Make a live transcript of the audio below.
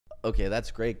okay, that's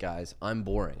great, guys. I'm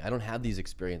boring. I don't have these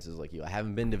experiences like you. I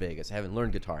haven't been to Vegas. I haven't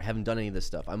learned guitar. I haven't done any of this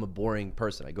stuff. I'm a boring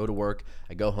person. I go to work.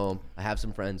 I go home. I have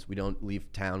some friends. We don't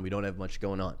leave town. We don't have much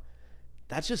going on.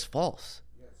 That's just false.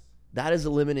 Yes. That is a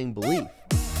limiting belief.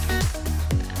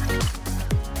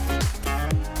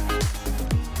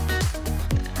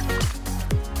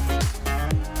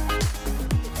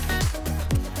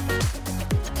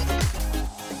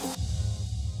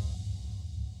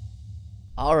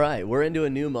 All right, we're into a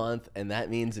new month, and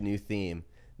that means a new theme.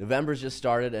 November's just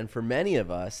started, and for many of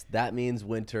us, that means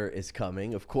winter is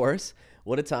coming. Of course,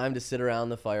 what a time to sit around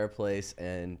the fireplace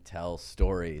and tell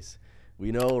stories.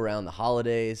 We know around the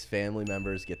holidays, family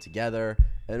members get together,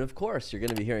 and of course, you're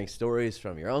going to be hearing stories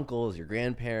from your uncles, your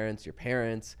grandparents, your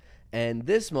parents. And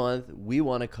this month, we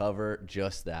want to cover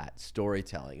just that,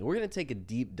 storytelling. And we're going to take a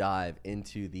deep dive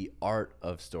into the art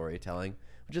of storytelling,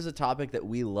 which is a topic that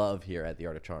we love here at The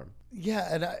Art of Charm.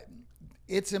 Yeah, and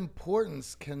its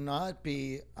importance cannot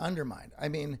be undermined. I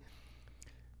mean,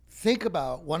 think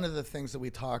about one of the things that we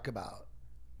talk about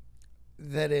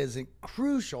that is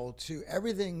crucial to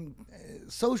everything,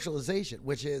 socialization,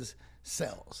 which is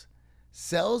sales.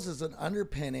 Sales is an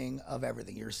underpinning of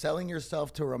everything. You're selling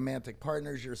yourself to romantic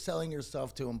partners. You're selling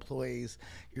yourself to employees.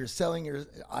 You're selling your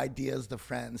ideas to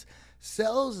friends.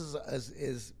 Sales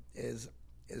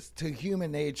is to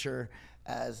human nature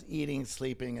as eating,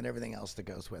 sleeping, and everything else that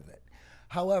goes with it.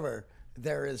 However,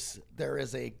 there is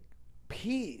a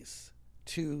piece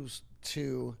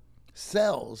to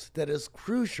sales that is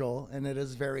crucial and it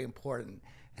is very important,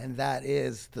 and that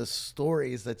is the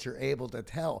stories that you're able to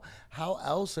tell. How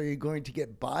else are you going to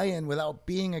get buy-in without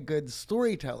being a good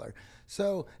storyteller?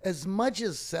 So as much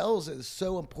as sales is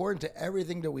so important to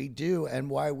everything that we do and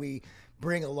why we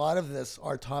bring a lot of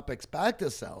our topics back to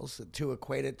sales to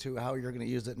equate it to how you're going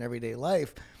to use it in everyday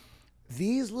life,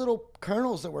 these little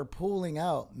kernels that we're pulling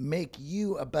out make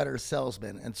you a better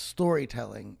salesman, and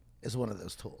storytelling is one of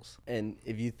those tools. And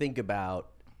if you think about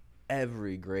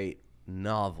every great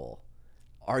novel,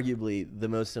 arguably the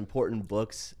most important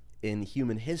books in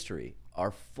human history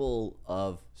are full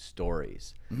of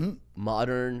stories. Mm-hmm.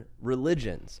 Modern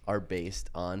religions are based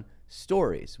on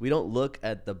stories. We don't look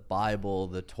at the Bible,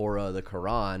 the Torah, the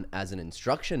Quran as an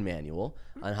instruction manual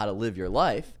on how to live your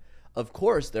life. Of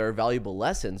course, there are valuable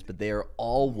lessons, but they are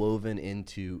all woven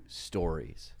into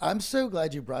stories. I'm so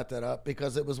glad you brought that up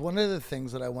because it was one of the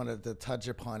things that I wanted to touch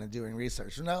upon in doing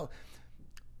research. Now,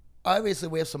 obviously,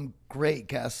 we have some great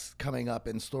guests coming up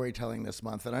in storytelling this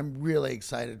month, and I'm really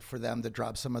excited for them to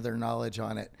drop some of their knowledge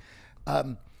on it.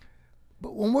 But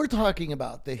when we're talking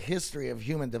about the history of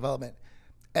human development,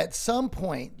 at some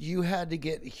point, you had to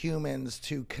get humans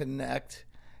to connect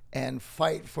and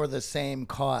fight for the same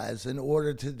cause in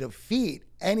order to defeat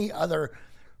any other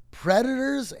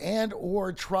predators and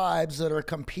or tribes that are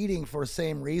competing for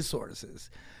same resources.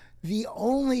 The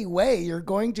only way you're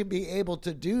going to be able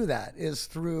to do that is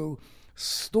through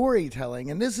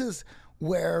storytelling. And this is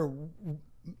where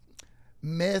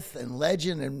myth and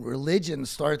legend and religion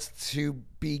starts to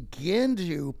begin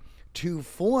to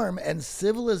form, and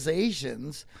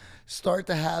civilizations start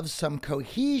to have some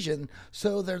cohesion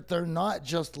so that they're not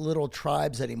just little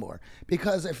tribes anymore.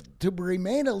 Because to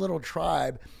remain a little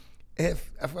tribe,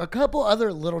 if a couple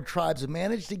other little tribes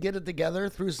manage to get it together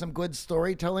through some good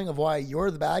storytelling of why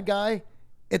you're the bad guy,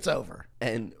 it's over.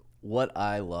 And what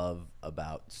I love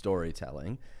about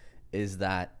storytelling is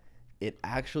that it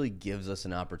actually gives us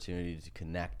an opportunity to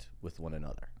connect with one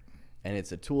another. And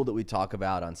it's a tool that we talk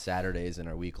about on Saturdays in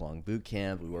our week-long boot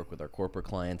camp. We work with our corporate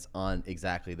clients on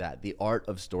exactly that, the art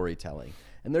of storytelling.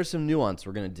 And there's some nuance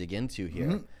we're going to dig into here.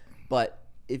 Mm-hmm. But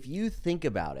if you think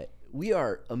about it, we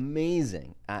are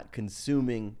amazing at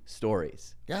consuming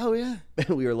stories. Oh, yeah.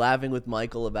 We were laughing with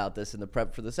Michael about this in the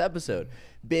prep for this episode.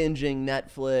 Binging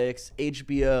Netflix,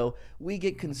 HBO, we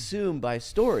get consumed by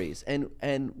stories.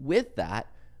 And with that,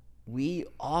 we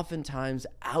oftentimes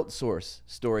outsource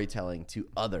storytelling to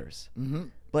others. Mm-hmm.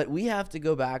 But we have to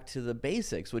go back to the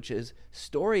basics, which is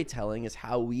storytelling is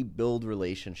how we build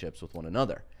relationships with one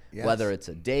another. Yes. Whether it's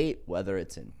a date, whether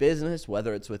it's in business,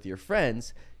 whether it's with your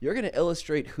friends, you're going to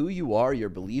illustrate who you are, your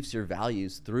beliefs, your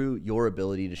values through your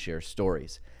ability to share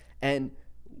stories. And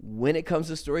when it comes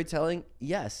to storytelling,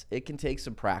 yes, it can take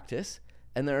some practice.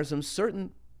 And there are some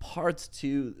certain parts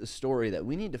to the story that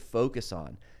we need to focus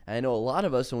on. And I know a lot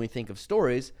of us, when we think of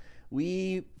stories,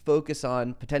 we focus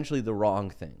on potentially the wrong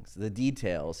things, the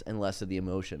details, and less of the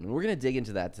emotion. And we're going to dig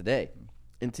into that today.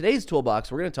 In today's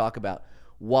Toolbox, we're going to talk about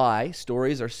why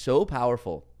stories are so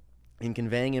powerful in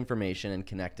conveying information and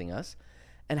connecting us,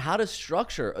 and how to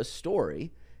structure a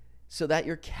story so that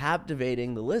you're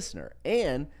captivating the listener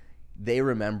and they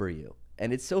remember you.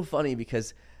 And it's so funny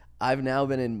because I've now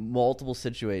been in multiple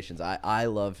situations. I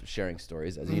love sharing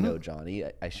stories, as you know, Johnny.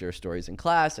 I share stories in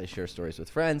class. I share stories with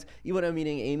friends, even when I'm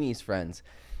meeting Amy's friends.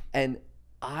 And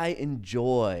I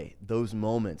enjoy those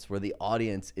moments where the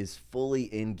audience is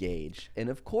fully engaged. And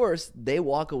of course, they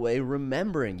walk away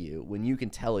remembering you when you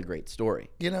can tell a great story.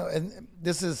 You know, and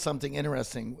this is something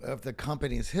interesting of the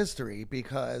company's history,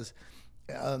 because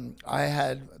I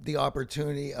had the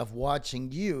opportunity of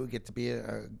watching you get to be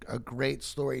a great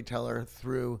storyteller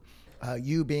through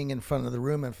you being in front of the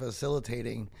room and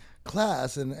facilitating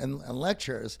class and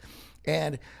lectures.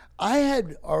 And I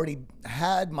had already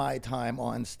had my time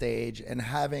on stage and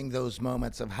having those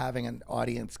moments of having an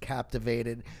audience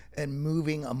captivated and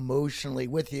moving emotionally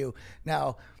with you.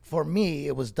 Now, for me,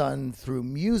 it was done through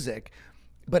music,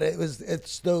 but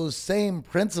it's those same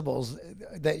principles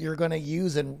that you're going to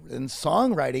use in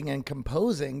songwriting and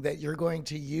composing that you're going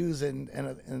to use in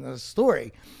a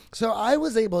story. So I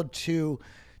was able to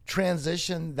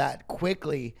transition that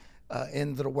quickly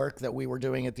into the work that we were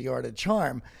doing at the Art of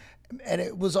Charm. And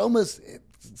it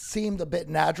seemed a bit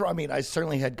natural. I mean, I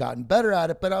certainly had gotten better at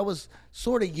it, but I was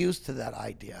sort of used to that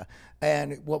idea.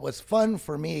 And what was fun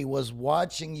for me was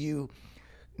watching you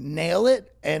nail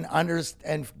it and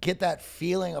get that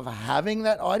feeling of having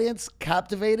that audience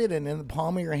captivated and in the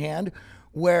palm of your hand,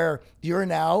 where you're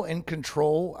now in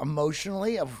control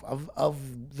emotionally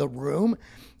of the room,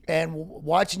 and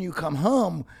watching you come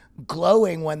home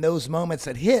glowing when those moments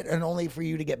had hit, and only for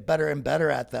you to get better and better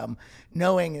at them,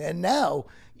 knowing. And now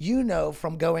you know,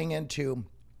 from going into,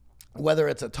 whether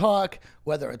it's a talk,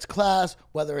 whether it's class,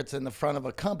 whether it's in the front of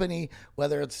a company,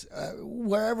 whether it's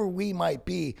wherever we might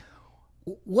be,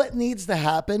 what needs to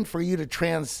happen for you to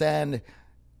transcend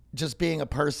just being a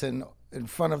person in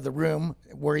front of the room,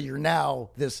 where you're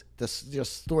now this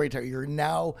just storyteller. You're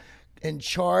now in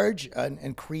charge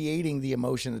and creating the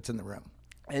emotion that's in the room.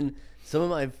 And some of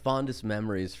my fondest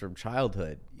memories from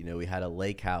childhood, you know, we had a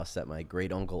lake house that my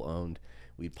great uncle owned.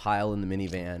 We'd pile in the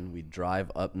minivan, we'd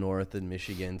drive up north in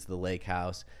Michigan to the lake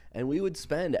house, and we would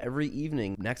spend every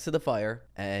evening next to the fire,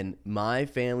 and my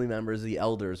family members, the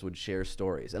elders, would share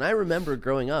stories. And I remember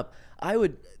growing up,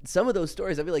 some of those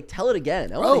stories, I'd be like, tell it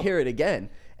again. I want to hear it again.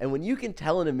 And when you can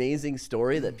tell an amazing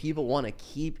story that people want to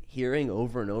keep hearing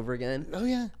over and over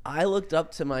again, I looked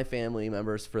up to my family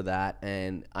members for that,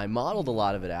 and I modeled a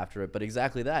lot of it after it. But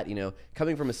exactly that, you know,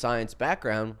 coming from a science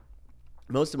background,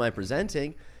 most of my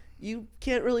presenting, you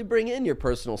can't really bring in your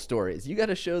personal stories. You got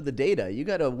to show the data. You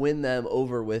got to win them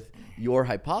over with your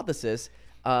hypothesis.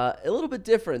 A little bit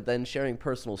different than sharing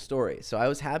personal stories. So I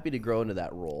was happy to grow into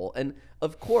that role. And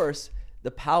of course, the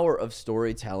power of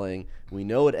storytelling, we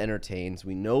know it entertains,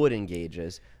 we know it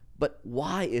engages, but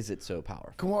why is it so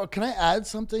powerful? Can I add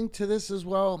something to this as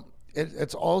well?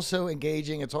 It's also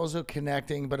engaging, it's also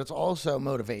connecting, but it's also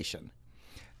motivation.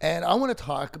 And I want to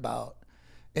talk about,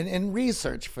 in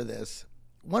research for this,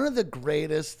 one of the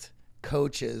greatest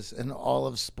coaches in all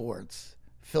of sports,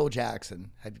 Phil Jackson,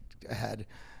 had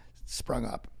sprung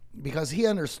up because he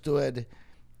understood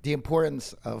the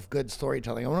importance of good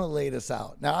storytelling. I want to lay this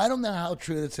out. Now, I don't know how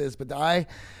true this is, but I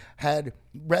had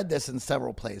read this in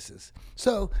several places.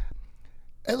 So,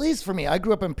 at least for me, I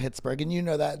grew up in Pittsburgh, and you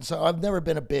know that, so I've never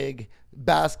been a big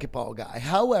basketball guy.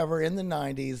 However, in the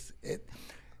 90s,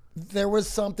 there was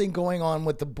something going on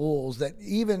with the Bulls that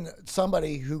even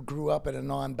somebody who grew up in a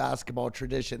non-basketball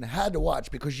tradition had to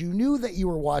watch, because you knew that you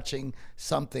were watching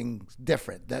something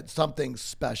different, that something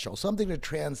special, something that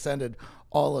transcended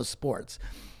all of sports.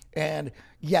 And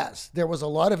yes, there was a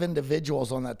lot of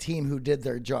individuals on that team who did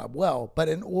their job well, but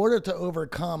in order to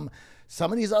overcome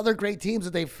some of these other great teams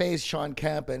that they faced, Sean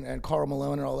Kemp and Karl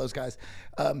Malone and all those guys,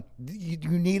 you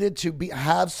needed to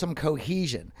have some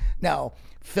cohesion. Now,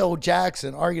 Phil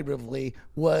Jackson arguably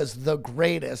was the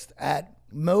greatest at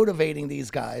motivating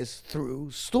these guys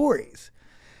through stories.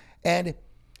 And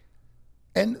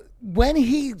when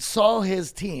he saw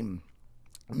his team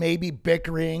maybe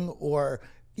bickering, or,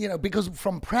 you know, because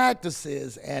from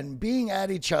practices and being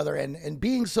at each other and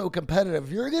being so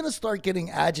competitive, you're going to start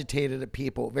getting agitated at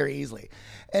people very easily.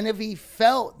 And if he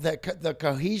felt that the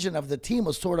cohesion of the team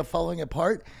was sort of falling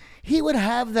apart, he would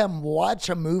have them watch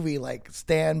a movie like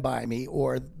Stand By Me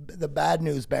or The Bad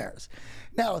News Bears.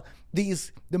 Now,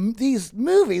 these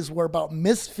movies were about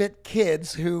misfit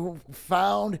kids who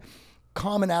found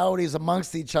commonalities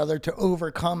amongst each other to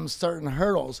overcome certain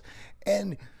hurdles.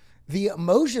 And the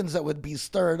emotions that would be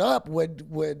stirred up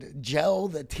would gel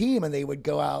the team, and they would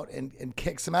go out and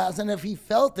kick some ass. And if he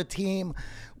felt the team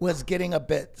was getting a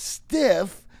bit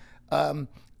stiff,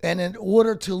 And in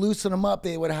order to loosen them up,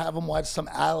 they would have them watch some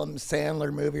Adam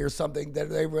Sandler movie or something that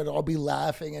they would all be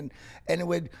laughing, and it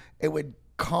would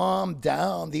calm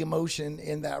down the emotion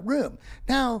in that room.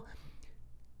 Now,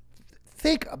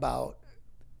 think about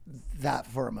that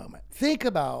for a moment. Think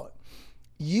about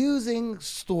using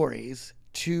stories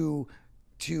to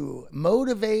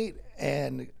motivate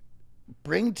and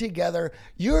bring together.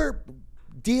 You're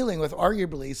dealing with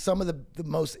arguably some of the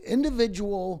most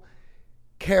individual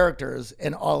characters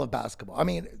in all of basketball. I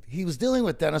mean, he was dealing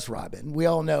with Dennis Rodman. We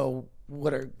all know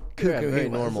what a cuckoo very he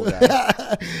was. normal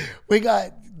guy. We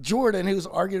got Jordan, who's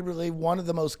arguably one of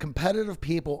the most competitive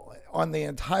people on the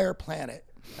entire planet.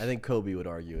 I think Kobe would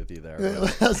argue with you there.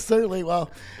 Certainly.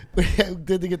 Well, we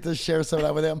did get to share some of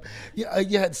that with him.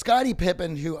 You had Scottie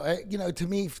Pippen, who, to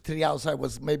me, to the outside,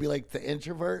 was maybe like the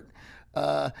introvert,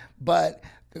 but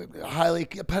highly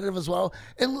competitive as well.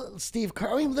 And Steve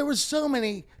Kerr. I mean, there were so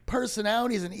many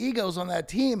personalities and egos on that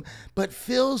team, but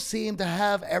Phil seemed to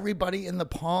have everybody in the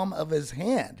palm of his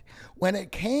hand. When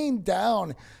it came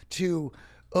down to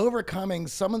overcoming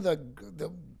some of the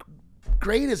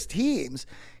greatest teams,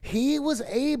 he was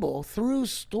able, through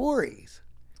stories,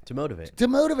 to motivate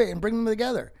and bring them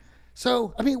together.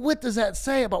 So, I mean, what does that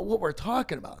say about what we're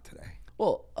talking about today?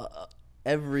 Well,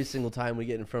 every single time we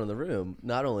get in front of the room,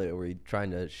 not only are we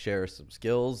trying to share some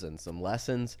skills and some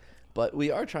lessons, but we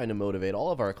are trying to motivate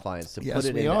all of our clients to put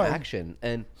it into action.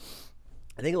 And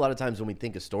I think a lot of times when we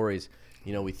think of stories,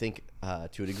 we think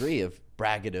to a degree of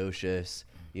braggadocious,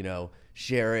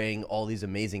 sharing all these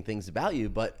amazing things about you.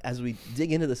 But as we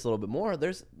dig into this a little bit more,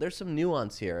 there's some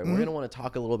nuance here. And we're going to want to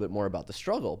talk a little bit more about the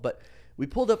struggle. But we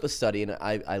pulled up a study, and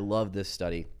I love this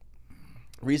study.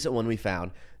 Recent one we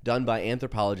found, done by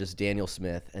anthropologist Daniel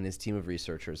Smith and his team of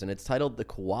researchers. And it's titled The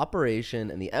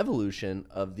Cooperation and the Evolution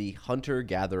of the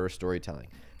Hunter-Gatherer Storytelling.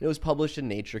 It was published in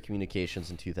Nature Communications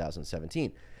in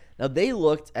 2017. Now, they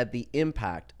looked at the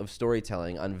impact of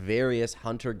storytelling on various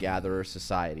hunter-gatherer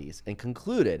societies and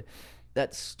concluded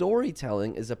that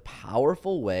storytelling is a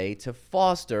powerful way to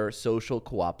foster social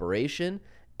cooperation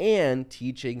and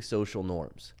teaching social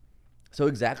norms. So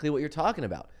exactly what you're talking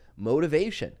about: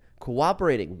 motivation,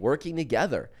 cooperating, working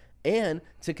together, and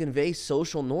to convey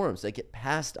social norms that get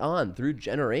passed on through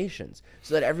generations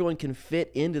so that everyone can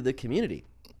fit into the community.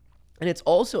 And it's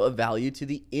also a value to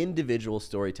the individual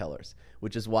storytellers,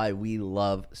 which is why we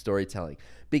love storytelling,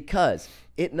 because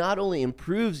it not only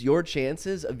improves your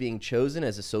chances of being chosen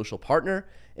as a social partner,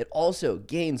 it also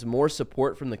gains more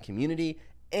support from the community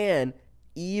and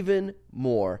even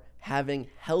more, having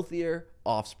healthier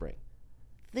offspring.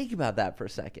 Think about that for a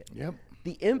second. Yep.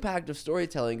 The impact of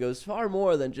storytelling goes far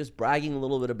more than just bragging a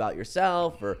little bit about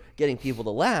yourself or getting people to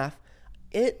laugh.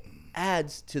 It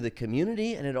adds to the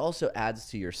community, and it also adds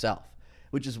to yourself,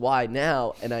 which is why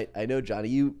now, and I know, Johnny,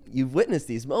 you've witnessed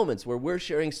these moments where we're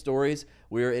sharing stories.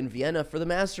 We're in Vienna for the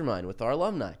mastermind with our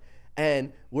alumni,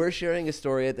 and we're sharing a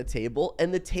story at the table,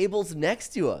 and the tables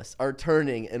next to us are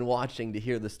turning and watching to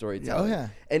hear the storytelling. Oh, yeah.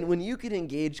 And when you can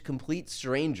engage complete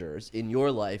strangers in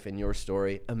your life and your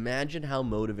story, imagine how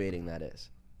motivating that is.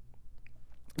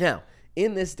 Now,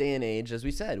 in this day and age, as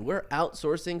we said, we're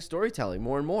outsourcing storytelling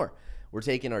more and more. We're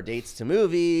taking our dates to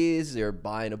movies, you're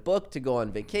buying a book to go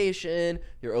on vacation,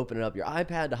 you're opening up your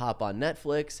iPad to hop on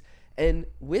Netflix. And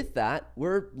with that,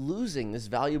 we're losing this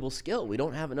valuable skill. We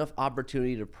don't have enough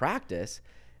opportunity to practice.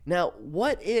 Now,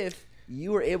 what if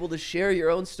you were able to share your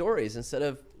own stories instead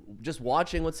of just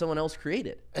watching what someone else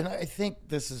created? And I think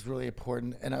this is really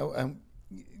important. And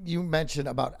you mentioned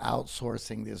about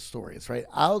outsourcing these stories, right?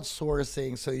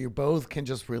 Outsourcing so you both can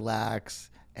just relax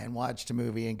and watch the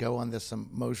movie and go on this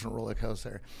emotional roller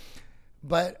coaster.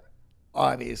 But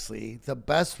obviously, the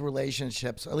best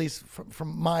relationships, at least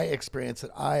from my experience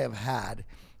that I have had,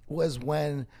 was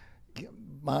when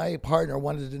my partner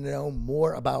wanted to know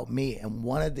more about me and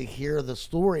wanted to hear the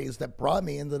stories that brought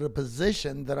me into the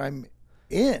position that I'm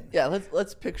in. Yeah,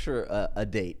 let's picture a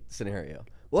date scenario.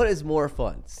 What is more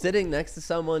fun? Sitting next to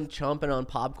someone, chomping on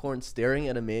popcorn, staring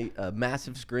at a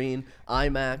massive screen,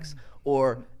 IMAX,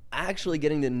 or actually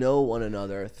getting to know one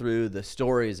another through the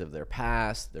stories of their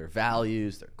past, their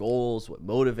values, their goals, what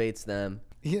motivates them?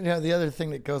 The other thing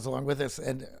that goes along with this,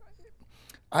 and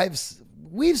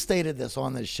we've stated this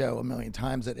on this show a million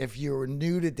times, that if you're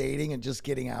new to dating and just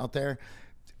getting out there,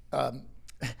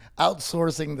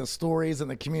 outsourcing the stories and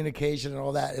the communication and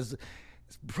all that is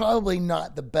probably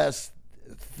not the best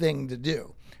thing to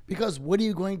do. Because what are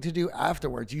you going to do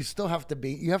afterwards? You still have to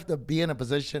be in a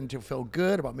position to feel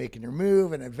good about making your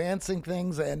move and advancing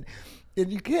things, and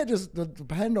you can't just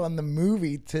depend on the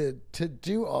movie to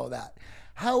do all that.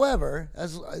 However,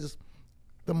 as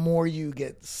the more you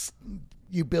get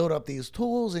you build up these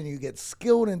tools and you get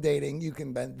skilled in dating, you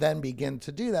can then begin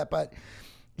to do that. But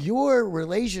your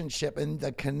relationship and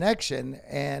the connection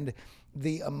and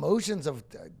the emotions of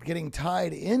getting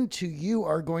tied into you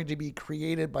are going to be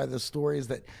created by the stories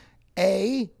that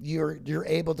you're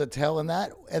able to tell in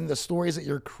that, and the stories that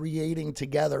you're creating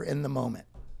together in the moment.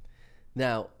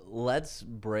 Now, let's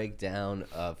break down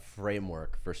a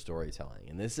framework for storytelling.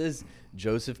 And this is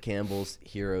Joseph Campbell's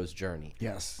hero's journey.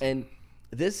 Yes. And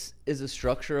this is a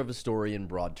structure of a story in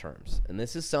broad terms. And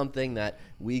this is something that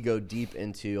we go deep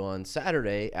into on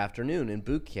Saturday afternoon in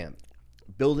boot camp,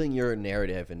 building your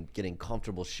narrative and getting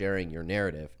comfortable sharing your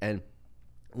narrative. And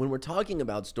when we're talking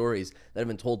about stories that have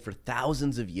been told for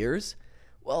thousands of years,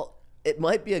 well, it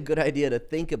might be a good idea to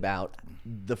think about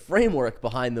the framework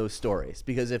behind those stories.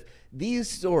 Because if these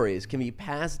stories can be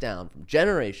passed down from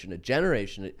generation to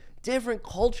generation, different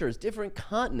cultures, different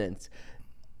continents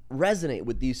resonate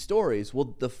with these stories,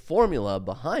 well, the formula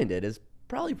behind it is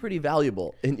probably pretty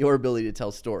valuable in your ability to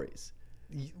tell stories.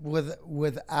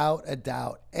 Without a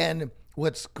doubt. And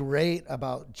what's great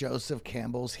about Joseph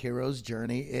Campbell's hero's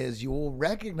journey is you will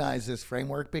recognize this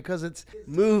framework because it's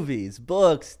movies,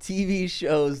 books, TV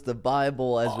shows, the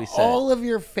Bible, as we said. All of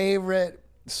your favorite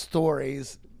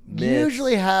stories Myths.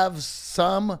 Usually have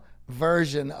some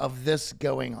version of this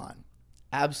going on.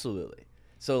 Absolutely.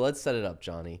 So let's set it up,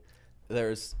 Johnny.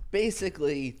 There's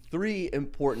basically 3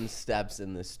 important steps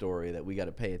in this story that we got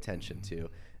to pay attention to.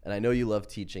 And I know you love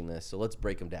teaching this, so let's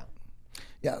break them down.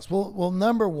 Yes. Well,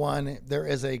 number one, there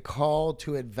is a call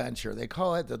to adventure. They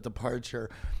call it the departure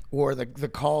or the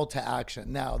call to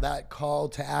action. Now, that call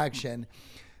to action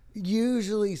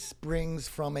usually springs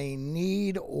from a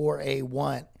need or a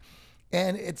want.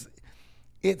 And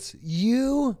it's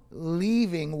you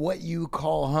leaving what you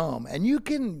call home. And you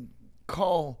can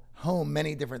call home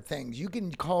many different things. You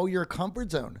can call your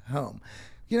comfort zone home.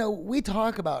 You know, we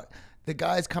talk about the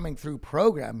guys coming through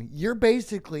program. You're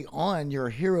basically on your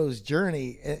hero's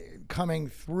journey coming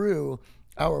through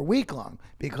our week long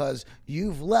because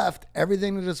you've left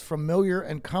everything that is familiar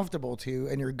and comfortable to you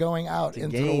and you're going out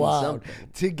into the wild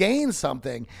to gain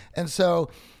something. And so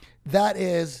that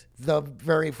is the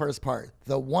very first part,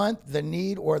 the want, the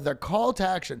need, or the call to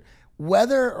action.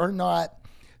 Whether or not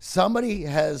somebody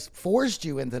has forced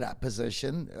you into that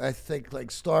position, I think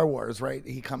like Star Wars, right?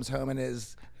 He comes home and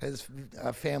his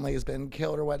family has been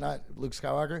killed or whatnot, Luke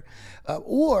Skywalker,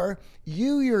 or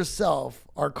you yourself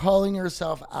are calling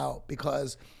yourself out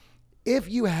because if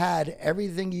you had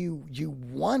everything you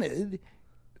wanted,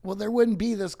 well, there wouldn't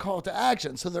be this call to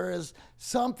action. So there is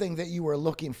something that you were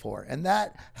looking for, and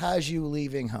that has you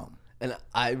leaving home. And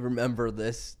I remember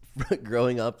this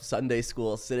growing up, Sunday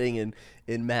school, sitting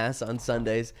in mass on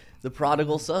Sundays, the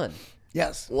prodigal son.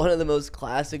 Yes. One of the most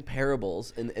classic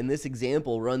parables, and this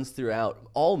example runs throughout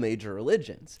all major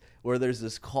religions, where there's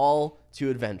this call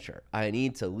to adventure. I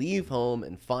need to leave home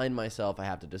and find myself. I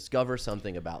have to discover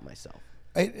something about myself.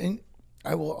 And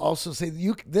I will also say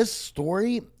this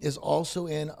story is also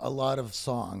in a lot of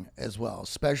song as well,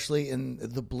 especially in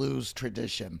the blues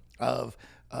tradition of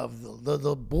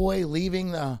the boy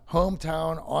leaving the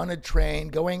hometown on a train,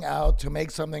 going out to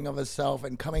make something of himself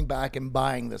and coming back and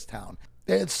buying this town.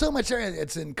 It's so much there.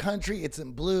 It's in country, it's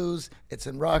in blues, it's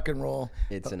in rock and roll.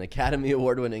 It's in Academy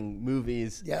Award-winning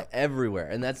movies everywhere.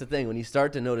 And that's the thing. When you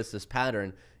start to notice this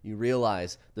pattern, you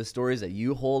realize the stories that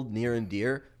you hold near and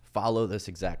dear follow this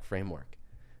exact framework.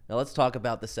 Now let's talk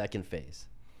about the second phase.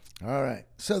 All right.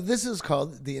 So this is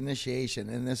called the initiation,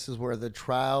 and this is where the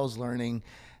trials, learning,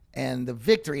 and the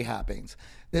victory happens.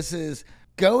 This is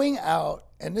going out,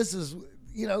 and this is,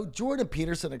 you know, Jordan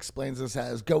Peterson explains this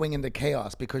as going into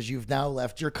chaos because you've now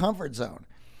left your comfort zone.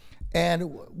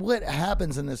 And what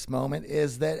happens in this moment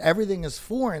is that everything is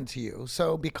foreign to you.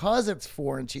 So because it's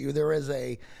foreign to you, there is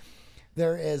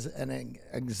an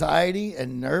anxiety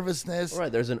and nervousness.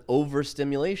 Right, there's an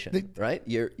overstimulation, right?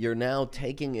 You're now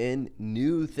taking in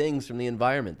new things from the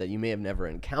environment that you may have never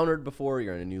encountered before.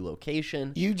 You're in a new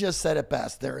location. You just said it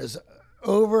best. There is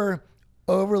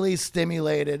overly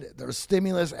stimulated. There's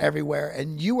stimulus everywhere,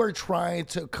 and you are trying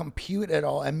to compute it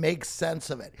all and make sense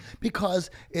of it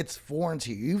because it's foreign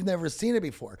to you. You've never seen it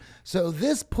before. So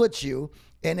this puts you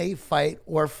in a fight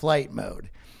or flight mode.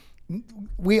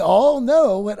 We all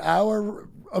know what our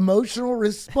emotional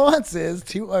response is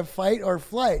to a fight or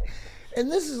flight.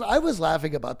 And I was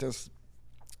laughing about this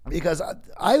because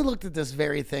I looked at this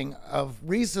very thing of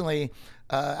recently,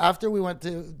 after we went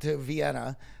to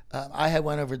Vienna, I had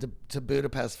went over to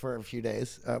Budapest for a few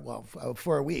days,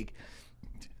 for a week,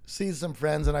 see some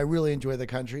friends, and I really enjoyed the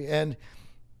country. And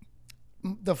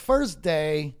the first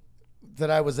day that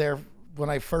I was there when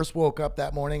I first woke up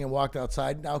that morning and walked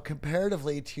outside. Now,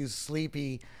 comparatively to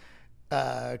sleepy,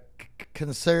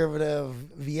 conservative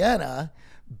Vienna,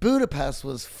 Budapest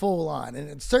was full on. And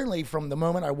it's certainly from the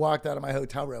moment I walked out of my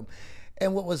hotel room.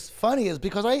 And what was funny is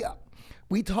because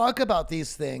we talk about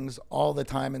these things all the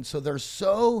time. And so they're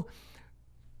so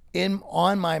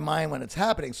on my mind when it's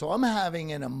happening. So I'm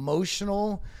having an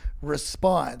emotional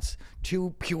response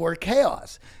to pure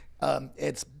chaos.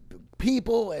 It's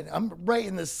people, and I'm right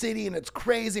in the city, and it's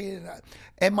crazy,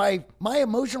 and my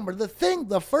emotional,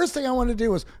 the first thing I want to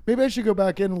do is maybe I should go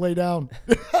back in and lay down.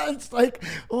 It's like,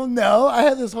 well, no, I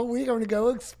have this whole week, I'm going to go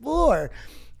explore.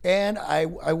 And I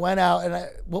went out, and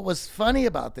what was funny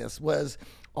about this was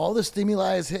all the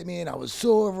stimuli has hit me, and I was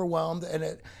so overwhelmed, and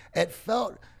it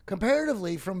felt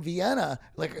comparatively from Vienna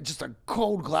like just a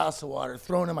cold glass of water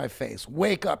thrown in my face.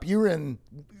 Wake up, you're in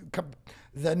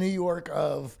the New York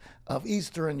of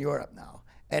Eastern Europe now,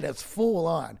 and it's full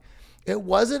on. It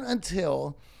wasn't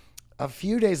until a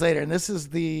few days later, and this is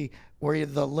where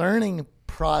the learning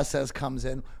process comes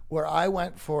in, where I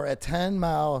went for a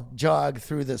 10-mile jog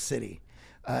through the city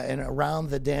and around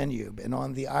the Danube and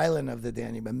on the island of the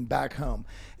Danube and back home.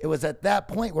 It was at that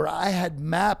point where I had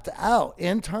mapped out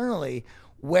internally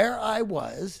where I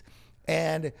was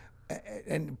and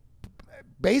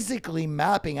basically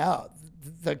mapping out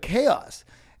the chaos.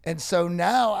 And so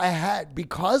now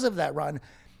because of that run,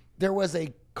 there was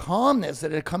a calmness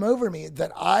that had come over me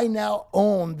that I now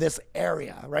own this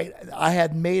area, right? I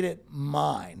had made it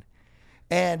mine.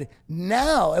 And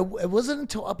now it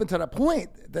wasn't up until that point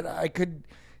that I could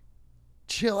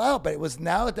chill out, but it was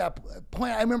now at that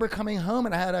point. I remember coming home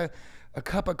and I had a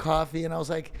cup of coffee and I was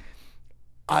like,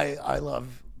 I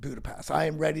love Budapest. I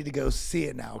am ready to go see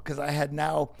it now, because I had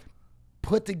now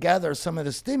put together some of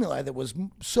the stimuli that was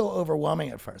so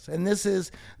overwhelming at first. And this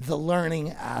is the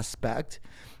learning aspect.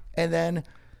 And then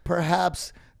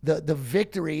perhaps the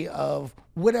victory of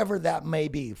whatever that may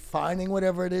be, finding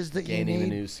whatever it is that you need.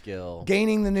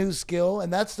 Gaining the new skill.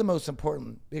 And that's the most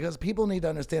important, because people need to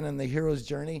understand in the hero's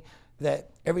journey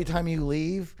that every time you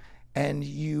leave and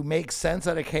you make sense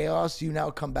out of chaos, you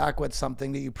now come back with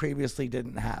something that you previously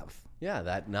didn't have. Yeah,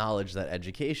 that knowledge, that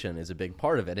education is a big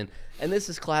part of it. And this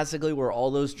is classically where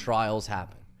all those trials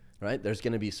happen, right? There's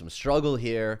going to be some struggle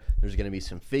here. There's going to be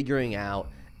some figuring out.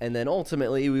 And then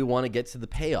ultimately, we want to get to the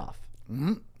payoff.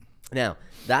 Mm-hmm. Now,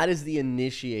 that is the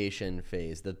initiation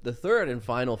phase. The third and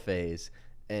final phase,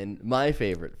 and my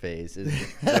favorite phase, is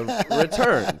the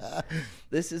return.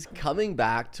 This is coming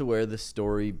back to where the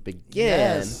story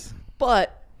began, yes.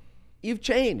 But you've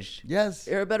changed. Yes.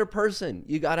 You're a better person.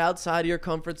 You got outside of your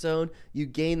comfort zone. You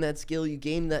gained that skill. You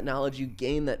gained that knowledge. You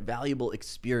gained that valuable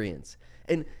experience.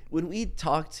 And when we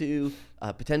talk to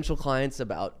potential clients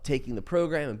about taking the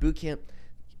program and boot camp,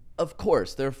 of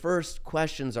course, their first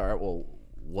questions are, well,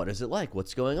 what is it like?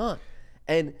 What's going on?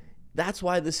 And that's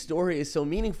why this story is so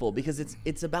meaningful, because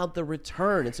it's about the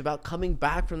return. It's about coming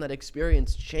back from that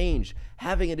experience, change,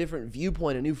 having a different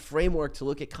viewpoint, a new framework to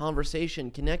look at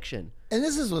conversation, connection. And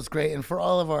this is what's great. And for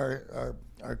all of our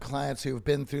clients who've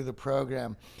been through the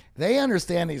program, they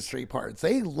understand these three parts.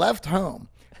 They left home.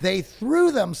 They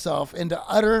threw themselves into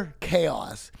utter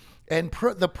chaos. And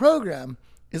the program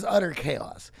is utter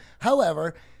chaos.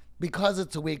 However, because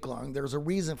it's a week long, there's a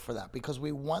reason for that, because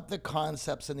we want the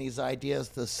concepts and these ideas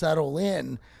to settle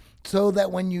in so that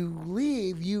when you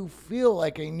leave, you feel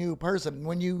like a new person.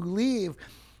 When you leave,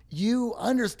 you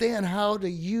understand how to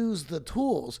use the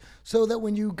tools so that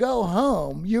when you go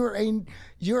home, you're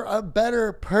a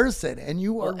better person, and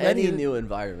you are ready. Any new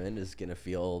environment is going to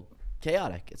feel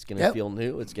chaotic. It's going to feel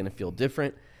new. It's going to feel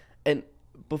different. And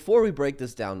before we break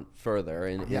this down further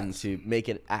and to make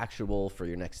it actionable for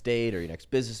your next date or your next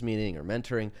business meeting or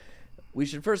mentoring, we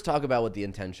should first talk about what the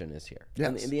intention is here.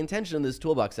 Yes. And the intention of this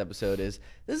Toolbox episode is,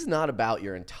 this is not about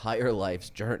your entire life's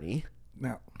journey.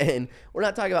 No. And we're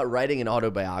not talking about writing an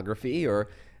autobiography or,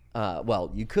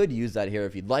 well, you could use that here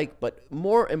if you'd like, but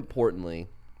more importantly,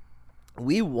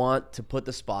 we want to put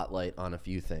the spotlight on a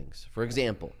few things. For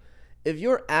example, if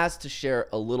you're asked to share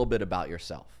a little bit about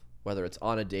yourself, whether it's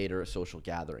on a date or a social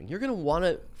gathering, you're going to want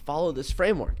to follow this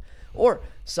framework. Or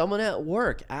someone at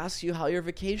work asks you how your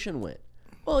vacation went.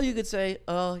 Well, you could say,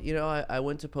 oh, I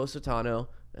went to Positano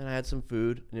and I had some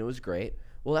food and it was great.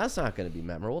 Well, that's not going to be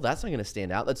memorable. That's not going to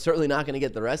stand out. That's certainly not going to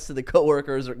get the rest of the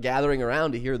coworkers gathering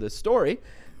around to hear this story.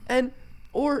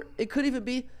 Or it could even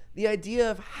be the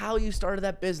idea of how you started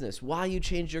that business, why you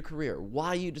changed your career,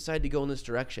 why you decided to go in this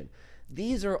direction.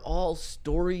 These are all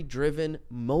story-driven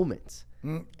moments.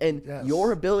 And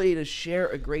your ability to share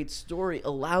a great story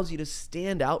allows you to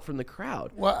stand out from the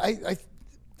crowd. Well,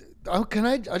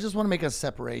 I just want to make a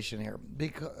separation here,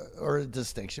 or a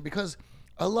distinction, because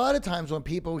a lot of times when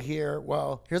people hear,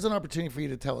 well, here's an opportunity for you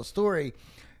to tell a story,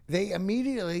 they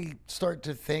immediately start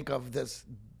to think of this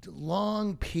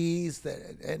long piece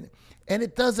and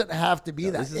it doesn't have to be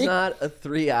that. This is not a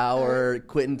 3-hour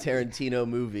Quentin Tarantino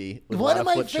movie. With One a of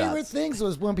lot my foot favorite shots. things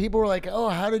was when people were like, "Oh,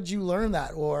 how did you learn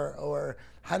that?" or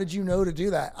 "How did you know to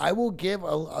do that?" I will give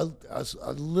a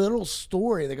little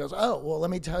story that goes, "Oh, well,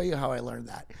 let me tell you how I learned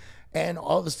that," and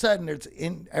all of a sudden,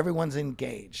 everyone's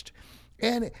engaged,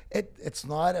 and it's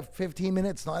not a 15 minute,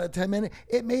 it's not a 10 minute,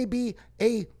 it may be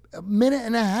a minute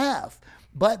and a half.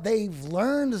 But they've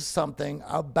learned something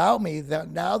about me that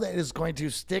now that is going to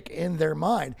stick in their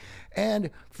mind. And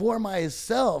for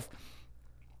myself,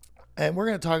 and we're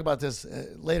going to talk about this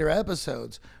later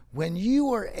episodes, when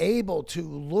you are able to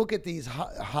look at these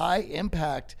high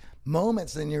impact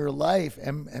moments in your life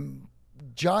and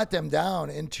jot them down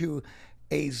into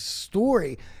a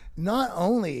story, not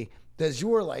only does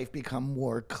your life become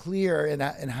more clear in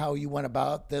how you went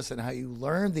about this and how you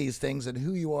learn these things and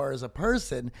who you are as a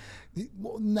person,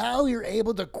 now you're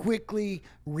able to quickly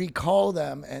recall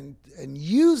them and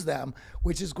use them,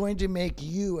 which is going to make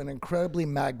you an incredibly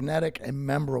magnetic and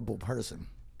memorable person.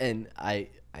 And I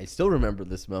still remember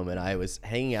this moment. I was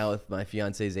hanging out with my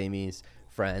fiance's Amy's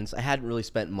friends. I hadn't really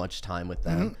spent much time with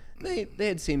them. They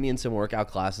had seen me in some workout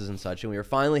classes and such, and we were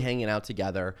finally hanging out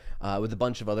together with a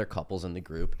bunch of other couples in the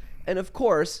group. And of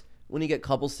course, when you get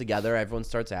couples together, everyone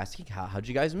starts asking, how'd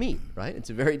you guys meet, right? It's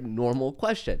a very normal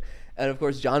question. And of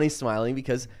course, Johnny's smiling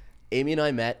because Amy and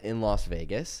I met in Las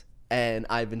Vegas, and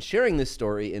I've been sharing this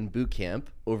story in boot camp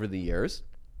over the years.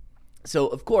 So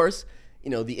of course,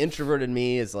 the introverted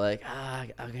me is like,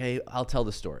 okay, I'll tell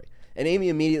the story. And Amy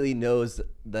immediately knows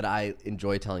that I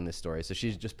enjoy telling this story. So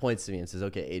she just points to me and says,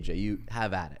 okay, AJ, you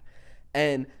have at it.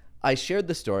 And I shared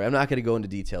the story. I'm not going to go into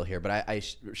detail here, but I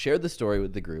shared the story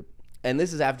with the group. And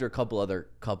this is after a couple other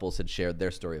couples had shared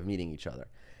their story of meeting each other.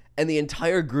 And the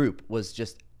entire group was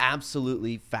just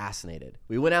absolutely fascinated.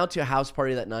 We went out to a house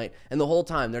party that night, and the whole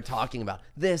time they're talking about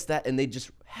this, that, and they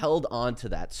just held on to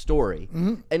that story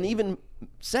and even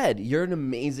said, you're an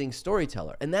amazing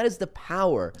storyteller. And that is the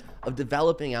power of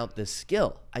developing out this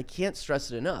skill. I can't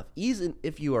stress it enough. Even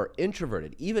if you are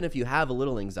introverted, even if you have a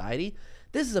little anxiety,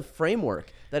 this is a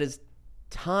framework that is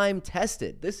time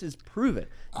tested. This is proven.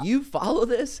 You follow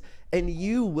this and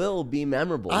you will be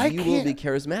memorable. You will be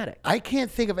charismatic. I can't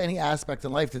think of any aspect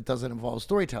in life that doesn't involve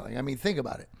storytelling. I mean, think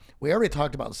about it. We already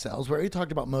talked about sales. We already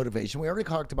talked about motivation. We already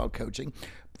talked about coaching.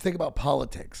 Think about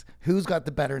politics. Who's got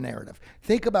the better narrative?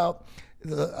 Think about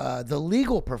the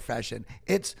legal profession.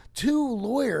 It's two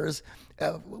lawyers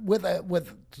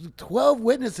with 12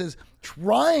 witnesses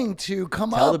trying to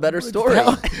tell the better story.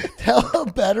 Tell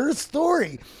a better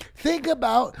story. Think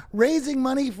about raising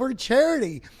money for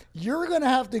charity. You're going to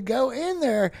have to go in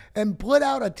there and pull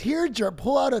out a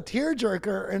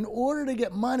tearjerker in order to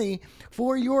get money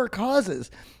for your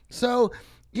causes. So,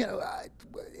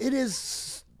 it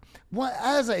is,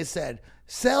 as I said,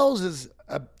 sales is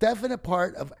a definite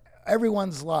part of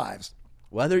everyone's lives.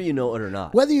 Whether you know it or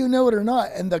not. Whether you know it or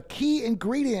not. And the key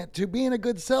ingredient to being a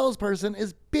good salesperson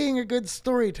is being a good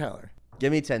storyteller.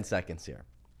 Give me 10 seconds here.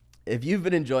 If you've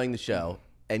been enjoying the show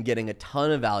and getting a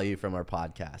ton of value from our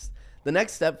podcast, the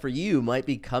next step for you might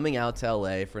be coming out to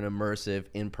LA for an immersive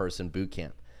in-person boot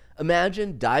camp.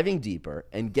 Imagine diving deeper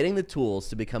and getting the tools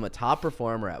to become a top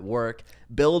performer at work,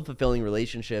 build fulfilling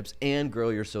relationships, and grow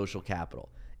your social capital.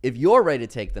 If you're ready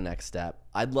to take the next step,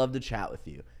 I'd love to chat with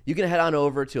you. You can head on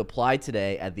over to apply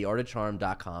today at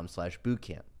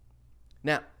theartofcharm.com/bootcamp.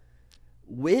 Now,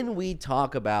 when we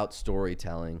talk about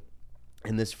storytelling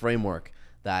in this framework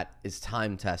that is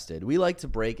time tested, we like to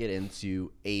break it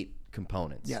into 8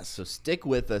 components. Yes. So stick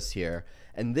with us here.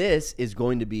 And this is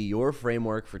going to be your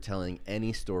framework for telling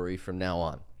any story from now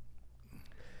on.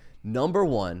 Number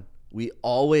 1, we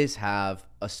always have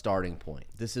a starting point.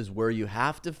 This is where you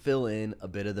have to fill in a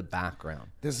bit of the background.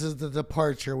 This is the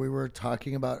departure we were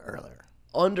talking about earlier.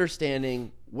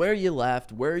 Understanding where you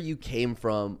left, where you came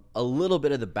from, a little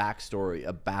bit of the backstory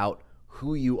about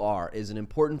who you are is an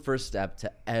important first step to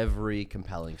every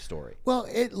compelling story. Well,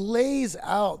 it lays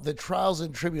out the trials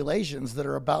and tribulations that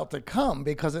are about to come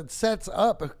because it sets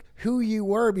up who you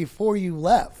were before you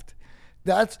left.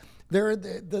 There's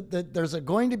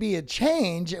going to be a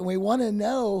change, and we want to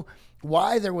know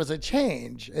why there was a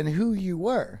change and who you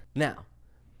were. Now,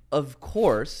 of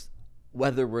course,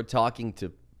 whether we're talking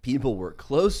to people we're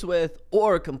close with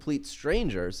or complete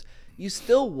strangers, you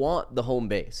still want the home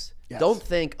base. Yes. Don't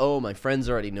think, oh, my friends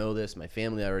already know this, my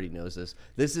family already knows this.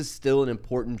 This is still an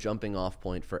important jumping off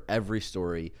point for every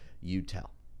story you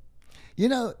tell.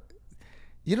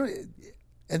 You don't,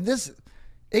 and this,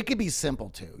 it could be simple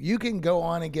too. You can go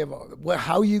on and give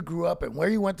how you grew up and where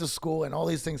you went to school and all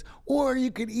these things. Or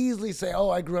you could easily say, oh,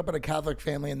 I grew up in a Catholic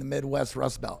family in the Midwest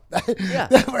Rust Belt. Yeah.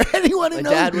 For anyone who My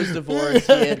knows, dad was divorced.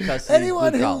 He had custody.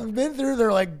 Anyone who's been through,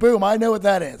 they're like, boom, I know what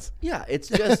that is. Yeah, it's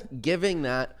just giving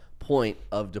that point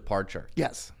of departure.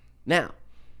 Yes. Now,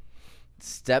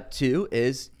 step 2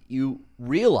 is you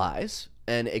realize,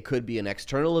 and it could be an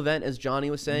external event, as Johnny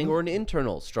was saying, or an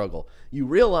internal struggle. You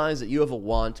realize that you have a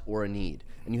want or a need,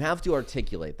 and you have to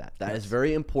articulate that. That is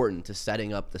very important to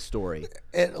setting up the story.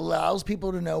 It allows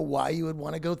people to know why you would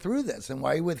want to go through this and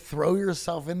why you would throw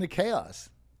yourself into chaos.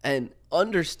 And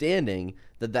understanding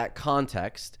that that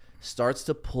context starts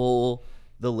to pull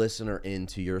the listener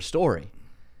into your story.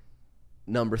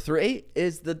 Number 3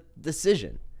 is the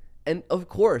decision. And of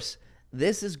course,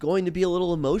 this is going to be a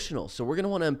little emotional. So we're going to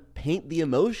want to paint the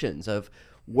emotions of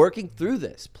working through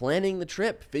this, planning the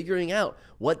trip, figuring out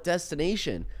what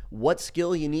destination, what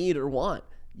skill you need or want.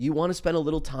 You want to spend a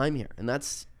little time here. And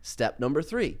that's step number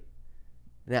 3.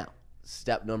 Now,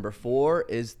 step number 4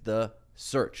 is the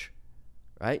search,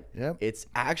 right? Yep. It's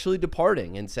actually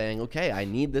departing and saying, okay, I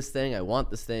need this thing. I want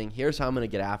this thing. Here's how I'm going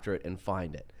to get after it and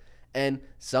find it. And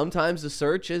sometimes the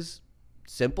search is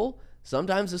simple.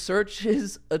 Sometimes the search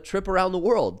is a trip around the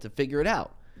world to figure it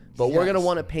out. But we're going to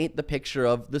want to paint the picture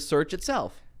of the search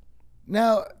itself.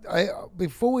 Now,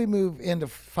 before we move into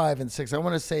 5 and 6, I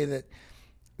want to say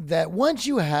that once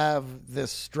you have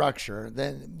this structure,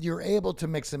 then you're able to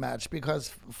mix and match, because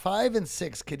 5 and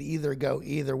 6 could either go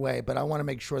either way. But I want to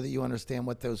make sure that you understand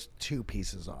what those 2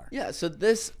 pieces are. Yeah, so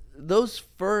those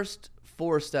first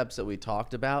 4 steps that we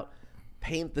talked about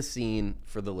paint the scene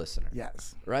for the listener.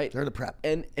 Yes. Right? They're the prep.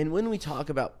 And when we talk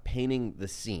about painting the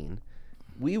scene,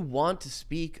 we want to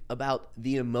speak about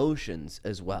the emotions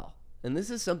as well. And this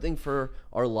is something for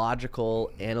our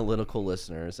logical, analytical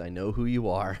listeners. I know who you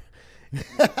are.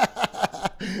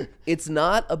 It's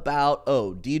not about,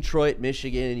 Detroit,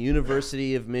 Michigan,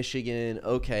 University of Michigan.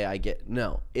 Okay, I get.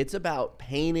 No, it's about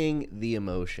painting the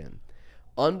emotion.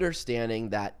 Understanding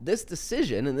that this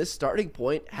decision and this starting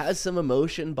point has some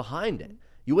emotion behind it.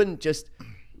 You wouldn't just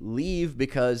leave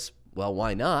because, well,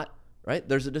 why not, right?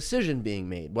 There's a decision being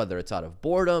made, whether it's out of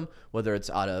boredom, whether it's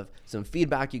out of some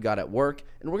feedback you got at work.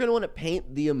 And we're going to want to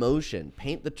paint the emotion,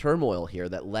 paint the turmoil here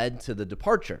that led to the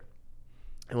departure.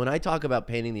 And when I talk about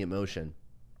painting the emotion,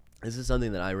 this is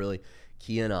something that I really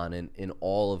key in on in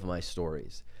all of my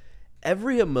stories.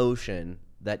 Every emotion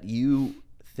that you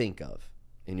think of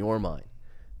in your mind,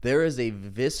 there is a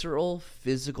visceral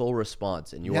physical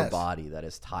response in your body that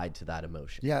is tied to that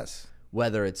emotion. Yes.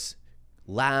 Whether it's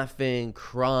laughing,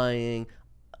 crying,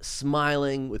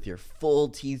 smiling with your full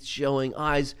teeth showing,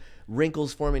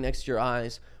 wrinkles forming next to your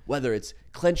eyes, whether it's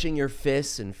clenching your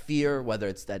fists in fear, whether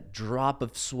it's that drop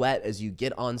of sweat as you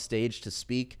get on stage to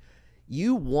speak,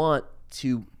 you want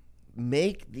to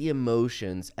make the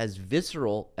emotions as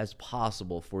visceral as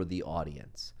possible for the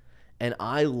audience. And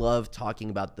I love talking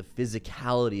about the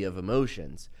physicality of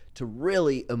emotions to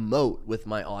really emote with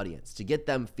my audience, to get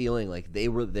them feeling like they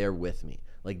were there with me,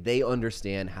 like they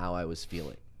understand how I was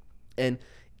feeling. And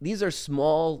these are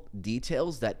small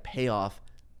details that pay off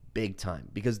big time,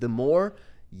 because the more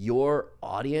your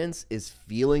audience is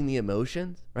feeling the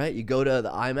emotions, right? You go to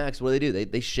the IMAX, what do?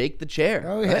 They shake the chair.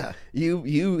 Oh, yeah. Right?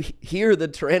 You hear the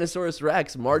Tyrannosaurus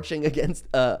Rex marching against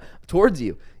towards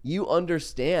you. You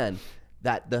understand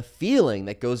that the feeling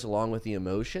that goes along with the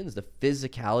emotions, the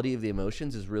physicality of the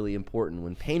emotions, is really important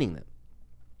when painting them.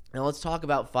 Now let's talk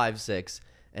about 5, 6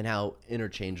 and how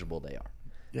interchangeable they are.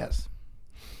 Yes.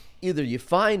 Either you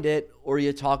find it or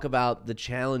you talk about the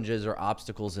challenges or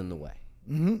obstacles in the way,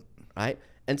 right?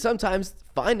 And sometimes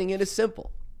finding it is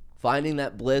simple. Finding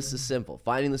that bliss is simple.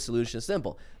 Finding the solution is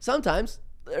simple. Sometimes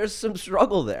there's some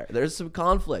struggle there. There's some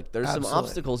conflict. There's some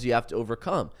obstacles you have to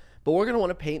overcome. But we're going to want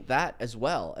to paint that as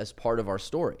well as part of our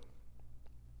story.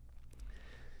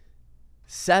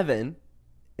 7,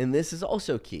 and this is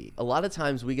also key. A lot of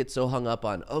times we get so hung up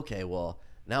on, okay, well,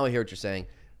 now I hear what you're saying.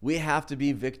 We have to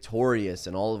be victorious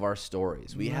in all of our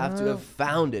stories. We have to have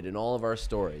found it in all of our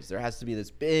stories. There has to be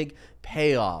this big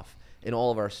payoff in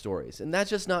all of our stories. And that's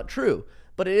just not true.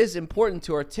 But it is important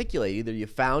to articulate. Either you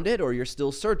found it or you're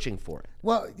still searching for it.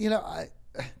 Well,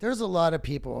 there's a lot of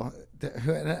people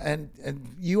who, and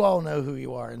you all know who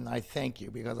you are, and I thank you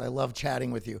because I love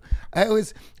chatting with you. I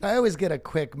always get a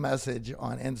quick message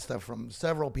on Insta from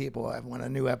several people when a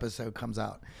new episode comes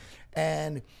out,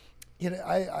 and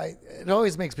it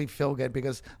always makes me feel good,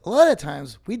 because a lot of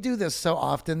times we do this so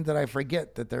often that I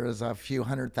forget that there is a few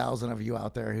 100,000 of you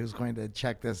out there who's going to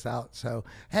check this out. So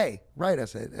hey, write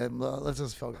us it and let's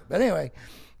just feel good. But anyway,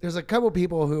 there's a couple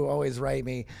people who always write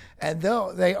me, and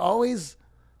they always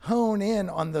hone in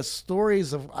on the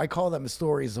stories of, I call them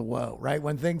stories of woe, right?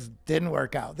 When things didn't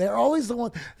work out. They're always the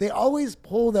one, they always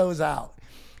pull those out.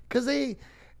 Because at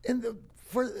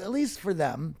least for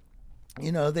them,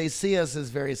 you know, they see us as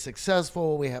very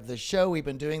successful. We have this show. We've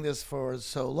been doing this for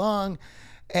so long.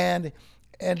 And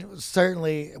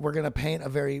certainly we're going to paint a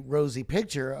very rosy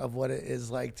picture of what it is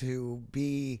like to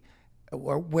be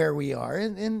or where we are.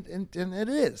 And it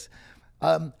is.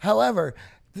 However,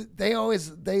 they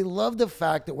love the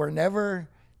fact that we're never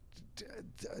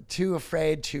too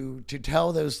afraid to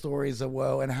tell those stories of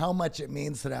woe and how much it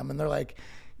means to them. And they're like,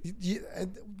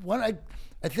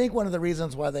 I think one of the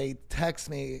reasons why they text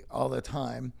me all the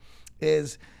time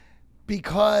is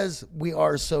because we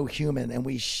are so human, and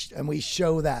we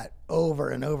show that over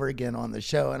and over again on the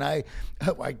show. And I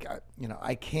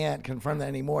can't confirm that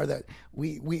anymore, that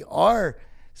we are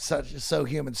so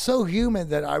human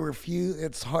that I refuse.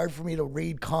 It's hard for me to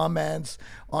read comments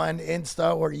on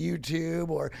Insta or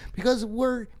YouTube, because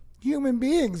we're human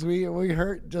beings. We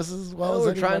hurt just as well as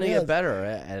we're trying to else. Get better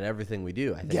at everything we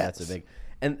do. I think Yes. that's a big,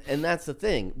 and that's the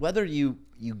thing. Whether you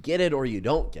get it or you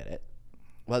don't get it,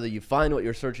 whether you find what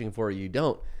you're searching for or you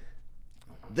don't,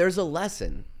 there's a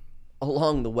lesson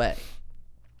along the way.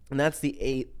 And that's the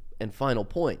 8th and final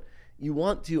point. You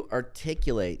want to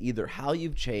articulate either how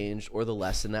you've changed or the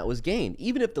lesson that was gained.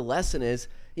 Even if the lesson is,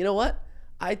 you know what?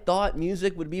 I thought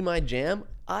music would be my jam.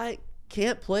 I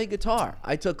can't play guitar.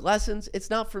 I took lessons. It's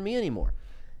not for me anymore.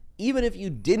 Even if you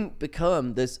didn't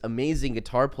become this amazing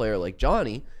guitar player like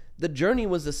Johnny, the journey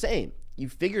was the same. You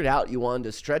figured out you wanted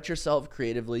to stretch yourself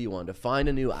creatively. You wanted to find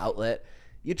a new outlet.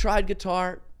 You tried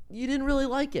guitar. You didn't really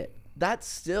like it. That's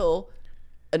still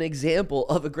an example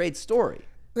of a great story.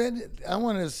 And I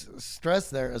want to stress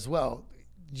there as well.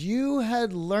 You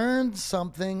had learned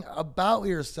something about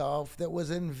yourself that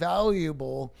was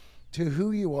invaluable to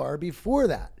who you are before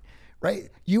that, right?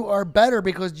 You are better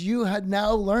because you had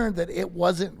now learned that it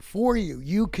wasn't for you.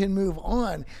 You can move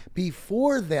on.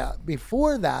 Before that,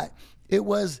 it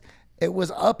was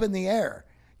up in the air.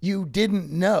 You didn't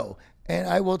know. And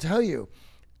I will tell you,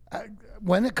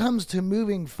 when it comes to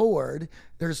moving forward,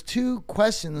 there's 2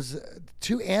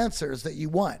 answers that you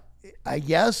want, a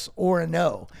yes or a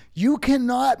no. You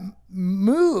cannot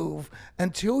move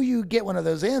until you get one of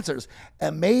those answers.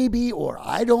 A maybe, or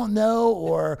I don't know,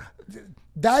 or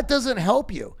that doesn't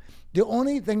help you. The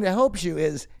only thing that helps you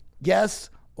is yes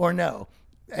or no.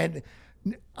 And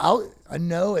a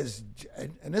no is,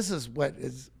 and this is what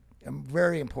is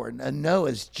very important, a no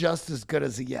is just as good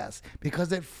as a yes,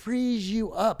 because it frees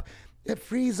you up. It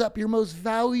frees up your most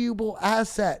valuable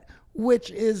asset, which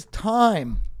is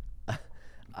time.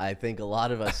 I think a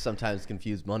lot of us sometimes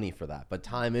confuse money for that, but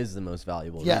time is the most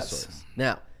valuable Yes. resource.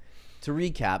 Now, to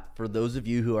recap, for those of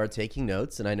you who are taking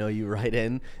notes, and I know you write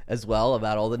in as well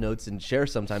about all the notes and share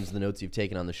sometimes the notes you've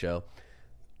taken on the show.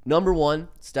 Number 1,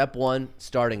 step 1,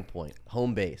 starting point,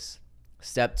 home base.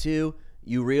 Step 2,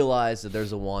 you realize that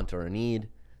there's a want or a need.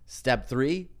 Step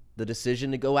 3, the decision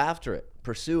to go after it,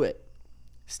 pursue it.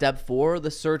 Step 4,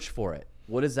 the search for it.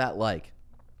 What is that like?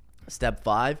 Step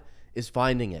 5 is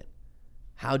finding it.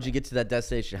 How'd you get to that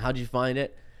destination? How'd you find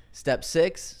it? Step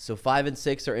 6, so 5 and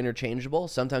 6 are interchangeable.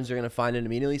 Sometimes you're going to find it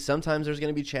immediately. Sometimes there's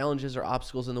going to be challenges or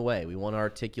obstacles in the way. We want to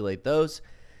articulate those.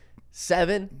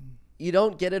 7, you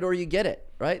don't get it or you get it,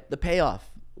 right? The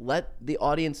payoff. Let the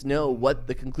audience know what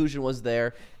the conclusion was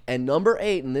there. And number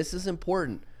 8, and this is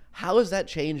important, how has that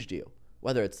changed you?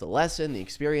 Whether it's the lesson, the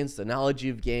experience, the knowledge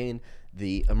you've gained,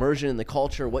 the immersion in the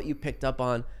culture, what you picked up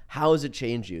on, how has it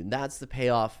changed you? And that's the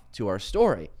payoff to our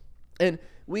story. And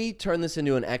we turn this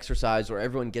into an exercise where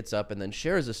everyone gets up and then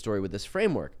shares a story with this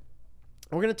framework.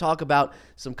 We're going to talk about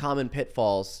some common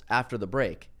pitfalls after the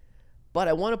break. But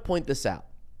I want to point this out.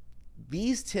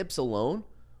 These tips alone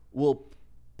will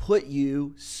put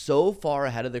you so far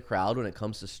ahead of the crowd when it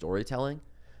comes to storytelling,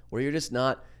 where you're just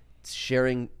not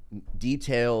sharing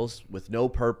details with no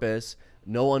purpose,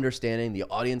 no understanding. The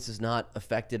audience is not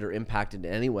affected or impacted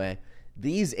in any way.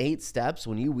 These 8 steps,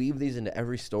 when you weave these into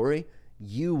every story,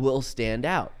 you will stand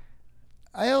out.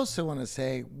 I also want to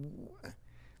say,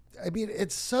 I mean,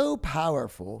 it's so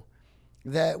powerful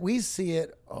that we see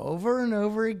it over and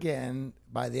over again.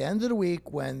 By the end of the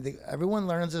week, when everyone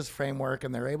learns this framework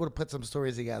and they're able to put some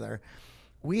stories together,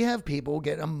 we have people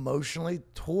get emotionally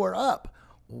tore up.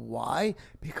 Why?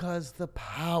 Because the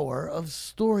power of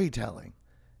storytelling.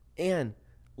 And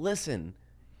listen,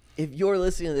 if you're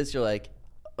listening to this, you're like,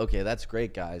 okay, that's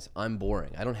great, guys. I'm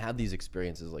boring. I don't have these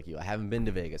experiences like you. I haven't been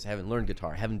to Vegas. I haven't learned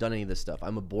guitar. I haven't done any of this stuff.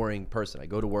 I'm a boring person. I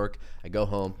go to work. I go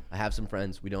home. I have some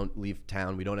friends. We don't leave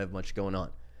town. We don't have much going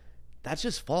on. That's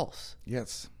just false.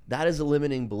 Yes. That is a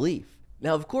limiting belief.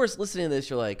 Now, of course, listening to this,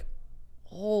 you're like,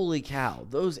 holy cow,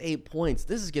 those 8 points,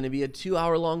 this is going to be a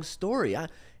 2-hour-long story.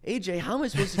 AJ, how am I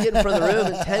supposed to get in front of the room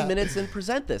in 10 minutes and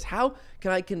present this? How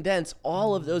can I condense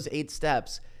all of those 8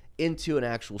 steps into an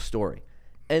actual story?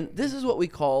 And this is what we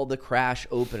call the crash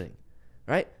opening,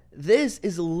 right? This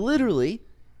is literally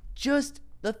just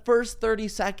the first 30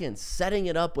 seconds, setting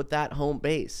it up with that home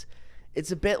base.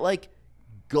 It's a bit like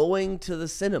going to the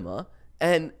cinema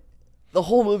and the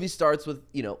whole movie starts with,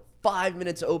 5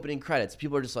 minutes of opening credits.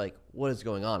 People are just like, what is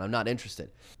going on? I'm not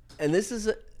interested. And this is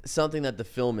something that the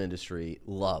film industry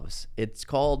loves. It's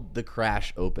called the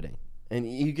crash opening. And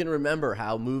you can remember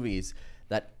how movies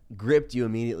that gripped you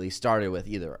immediately started with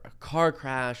either a car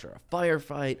crash or a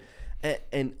firefight.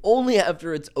 And only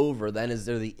after it's over, then is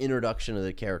there the introduction of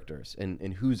the characters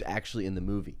and who's actually in the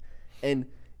movie. And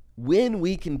when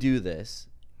we can do this,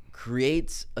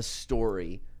 creates a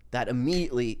story that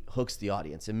immediately hooks the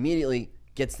audience, immediately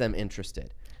gets them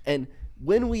interested. And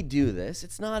when we do this,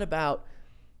 it's not about,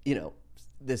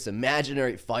 this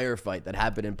imaginary firefight that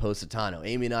happened in Positano.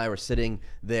 Amy and I were sitting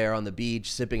there on the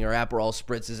beach, sipping our Aperol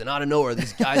spritzes, and out of nowhere,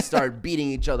 these guys started beating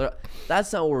each other.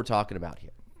 That's not what we're talking about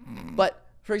here. But,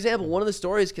 for example, one of the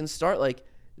stories can start like,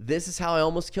 this is how I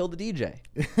almost killed the DJ.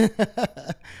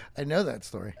 I know that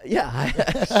story. Yeah,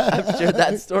 I've shared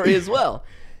that story as well.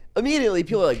 Immediately,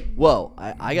 people are like, whoa,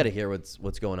 I got to hear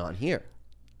what's going on here.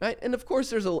 Right? And of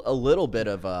course, there's a little bit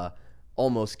of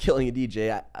almost killing a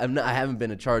DJ. I haven't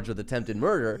been charged with attempted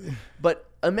murder,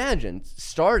 but imagine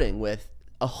starting with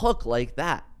a hook like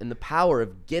that and the power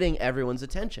of getting everyone's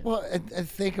attention. Well, and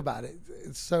think about it.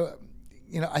 So,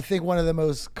 I think one of the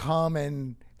most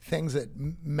common things that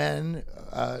men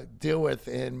deal with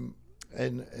in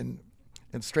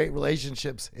straight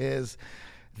relationships is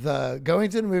the going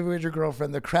to the movie with your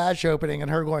girlfriend, the crash opening,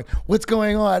 and her going, "What's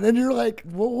going on?" And you're like,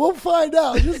 "Well, we'll find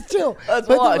out. Just chill." Let's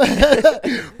watch.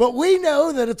 But we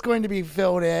know that it's going to be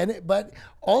filled in. But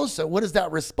also, what is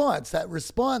that response? That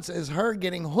response is her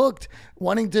getting hooked,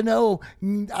 wanting to know,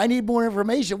 I need more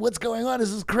information. What's going on?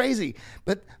 This is crazy.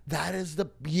 But that is the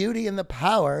beauty and the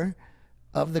power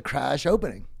of the crash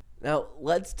opening. Now,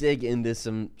 let's dig into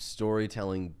some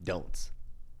storytelling don'ts,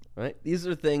 right? These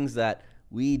are things that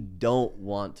we don't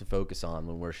want to focus on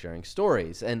when we're sharing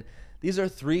stories. And these are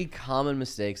 3 common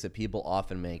mistakes that people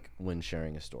often make when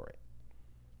sharing a story.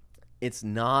 It's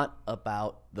not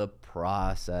about the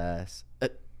process.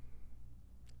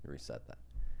 Reset that.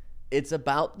 It's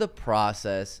about the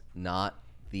process, not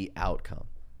the outcome.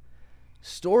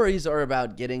 Stories are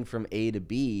about getting from A to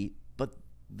B, but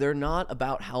they're not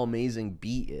about how amazing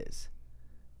B is.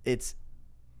 It's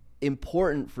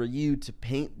important for you to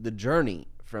paint the journey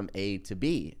from A to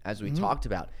B, as we talked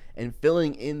about, and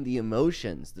filling in the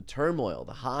emotions, the turmoil,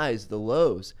 the highs, the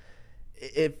lows.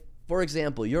 If, for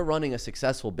example, you're running a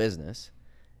successful business,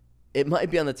 it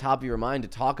might be on the top of your mind to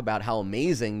talk about how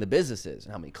amazing the business is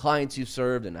and how many clients you've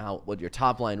served and what your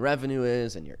top line revenue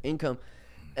is and your income.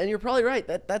 And you're probably right.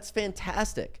 That's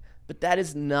fantastic. But that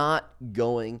is not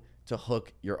going to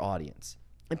hook your audience.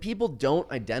 And people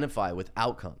don't identify with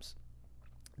outcomes.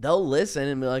 They'll listen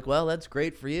and be like, well, that's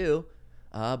great for you,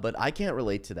 but I can't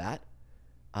relate to that.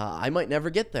 I might never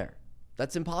get there.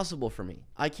 That's impossible for me.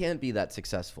 I can't be that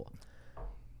successful.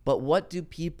 But what do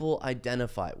people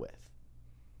identify with?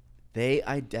 They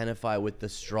identify with the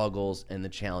struggles and the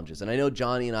challenges. And I know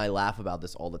Johnny and I laugh about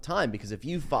this all the time because if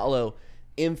you follow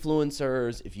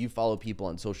influencers, if you follow people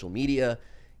on social media,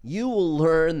 you will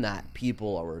learn that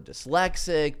people are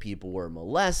dyslexic, people were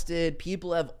molested,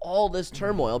 people have all this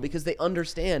turmoil because they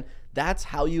understand that's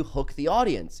how you hook the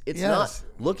audience. It's not,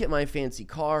 look at my fancy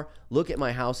car, look at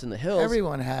my house in the hills.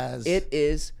 Everyone has. It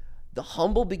is the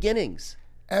humble beginnings.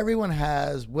 Everyone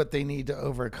has what they need to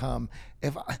overcome.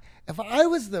 If I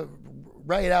was to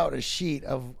write out a sheet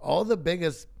of all the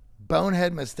biggest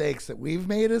bonehead mistakes that we've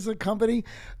made as a company,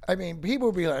 I mean, people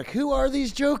would be like, who are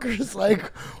these jokers?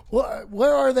 Like,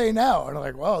 where are they now? And I'm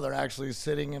like, well, they're actually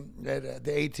sitting at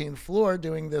the 18th floor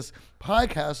doing this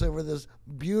podcast over this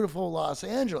beautiful Los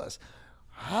Angeles.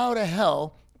 How the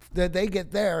hell did they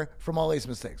get there from all these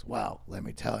mistakes? Well, let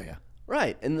me tell you.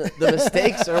 Right. And the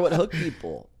mistakes are what hook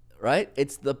people, right?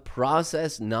 It's the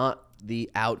process, not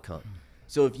the outcome.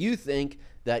 So if you think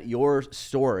that your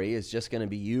story is just going to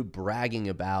be you bragging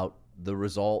about the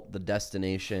result, the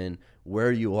destination,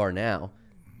 where you are now,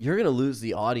 you're going to lose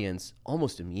the audience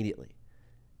almost immediately.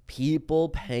 People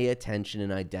pay attention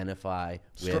and identify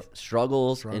with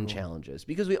struggles and challenges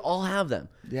because we all have them.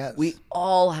 Yes. We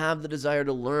all have the desire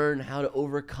to learn how to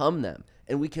overcome them,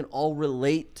 and we can all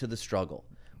relate to the struggle.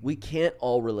 We can't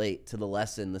all relate to the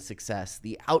lesson, the success,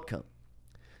 the outcome.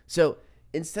 So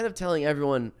instead of telling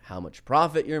everyone how much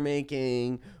profit you're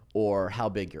making or how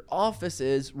big your office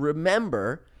is,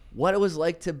 remember what it was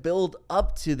like to build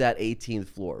up to that 18th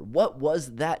floor. What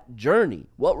was that journey?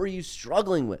 What were you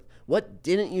struggling with? What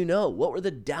didn't you know? What were the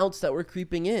doubts that were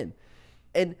creeping in?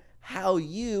 And how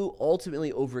you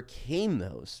ultimately overcame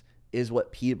those is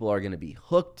what people are going to be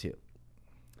hooked to.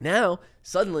 Now,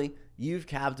 suddenly, you've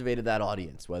captivated that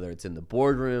audience, whether it's in the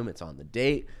boardroom, it's on the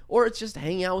date, or it's just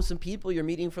hanging out with some people you're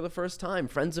meeting for the first time,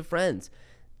 friends of friends.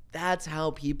 That's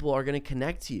how people are going to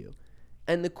connect to you.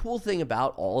 And the cool thing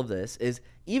about all of this is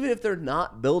even if they're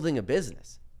not building a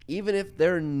business, even if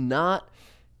they're not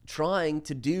trying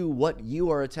to do what you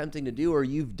are attempting to do or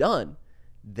you've done,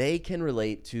 they can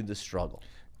relate to the struggle.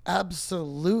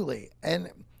 Absolutely. And,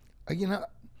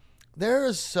 there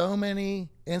are so many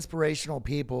inspirational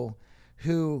people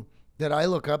that I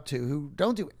look up to who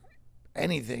don't do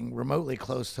anything remotely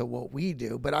close to what we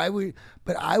do, but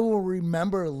I will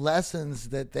remember lessons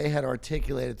that they had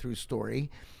articulated through story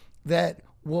that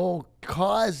will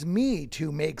cause me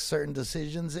to make certain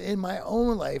decisions in my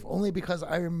own life only because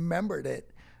I remembered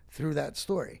it through that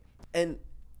story. And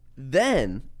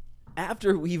then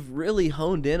after we've really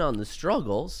honed in on the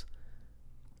struggles,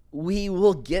 we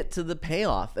will get to the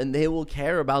payoff and they will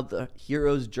care about the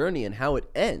hero's journey and how it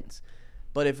ends.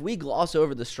 But if we gloss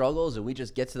over the struggles and we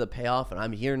just get to the payoff and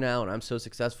I'm here now and I'm so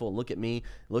successful and look at me,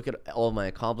 look at all of my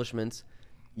accomplishments,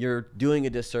 you're doing a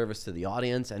disservice to the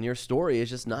audience and your story is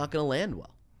just not going to land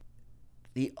well.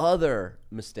 The other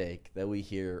mistake that we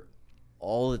hear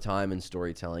all the time in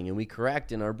storytelling and we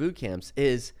correct in our boot camps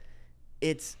is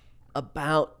it's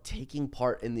about taking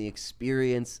part in the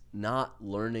experience, not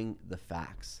learning the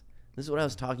facts. This is what I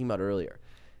was talking about earlier.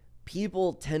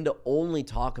 People tend to only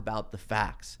talk about the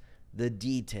facts, the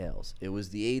details. It was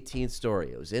the 18th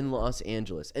story. It was in Los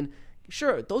Angeles. And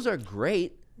sure, those are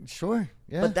great. Sure,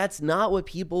 yeah. But that's not what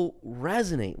people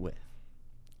resonate with.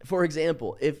 For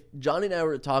example, if Johnny and I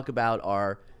were to talk about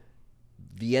our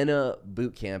Vienna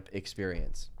boot camp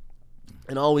experience,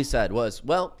 and all we said was,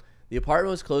 well, the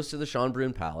apartment was close to the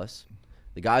Schönbrunn Palace.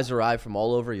 The guys arrived from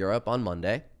all over Europe on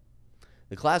Monday.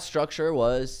 The class structure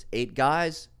was 8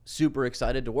 guys, super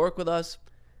excited to work with us.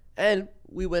 And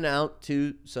we went out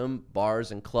to some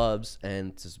bars and clubs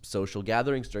and to some social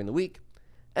gatherings during the week.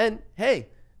 And hey,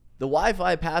 the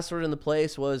Wi-Fi password in the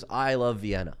place was I love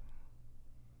Vienna.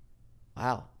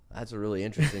 Wow, that's a really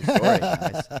interesting story,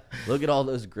 guys. Look at all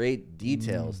those great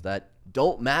details that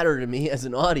don't matter to me as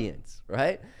an audience,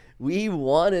 right? We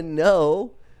want to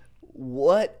know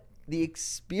what the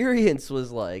experience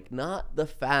was like, not the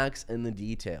facts and the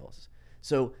details.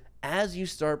 So as you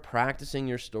start practicing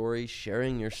your stories,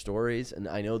 sharing your stories, and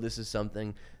I know this is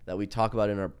something that we talk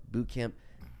about in our boot camp,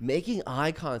 making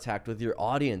eye contact with your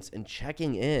audience and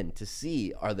checking in to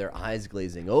see, are their eyes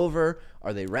glazing over?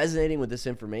 Are they resonating with this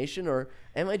information? Or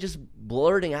am I just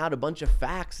blurting out a bunch of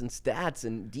facts and stats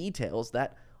and details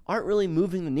that aren't really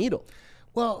moving the needle?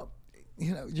 Well,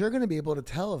 you're going to be able to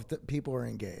tell if the people are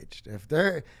engaged. If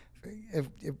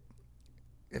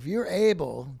you're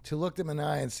able to look them in the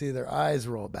eye and see their eyes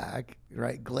roll back,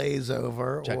 right, glaze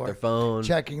over, check or their phone,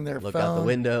 checking their look phone, out the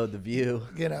window, the view,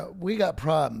 we got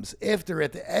problems. If they're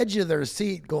at the edge of their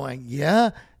seat going,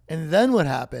 yeah, and then what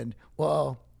happened?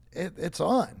 Well, it's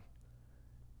on.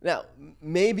 Now,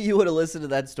 maybe you would have listened to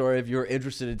that story if you were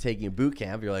interested in taking a boot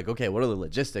camp. You're like, okay, what are the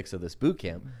logistics of this boot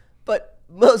camp? But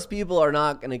most people are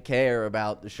not going to care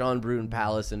about the Schönbrunn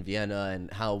Palace in Vienna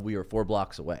and how we were 4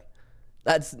 blocks away.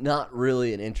 That's not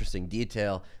really an interesting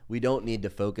detail. We don't need to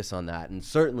focus on that, and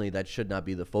certainly that should not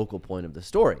be the focal point of the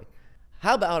story.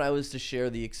 How about I was to share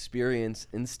the experience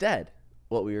instead?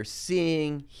 What we were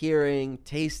seeing, hearing,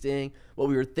 tasting, what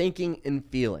we were thinking and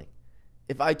feeling.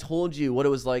 If I told you what it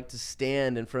was like to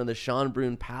stand in front of the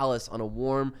Schönbrunn Palace on a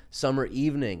warm summer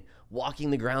evening,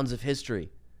 walking the grounds of history.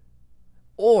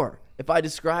 Or if I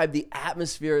described the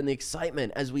atmosphere and the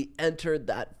excitement as we entered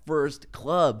that first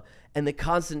club and the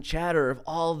constant chatter of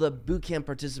all the boot camp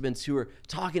participants who were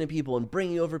talking to people and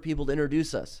bringing over people to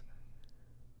introduce us.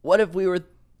 What if we were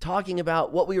talking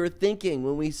about what we were thinking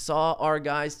when we saw our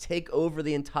guys take over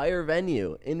the entire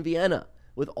venue in Vienna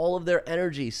with all of their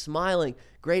energy, smiling,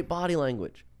 great body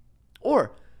language?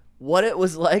 Or what it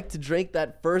was like to drink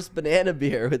that first banana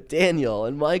beer with Daniel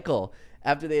and Michael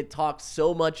after they had talked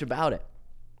so much about it.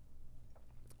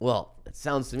 Well, it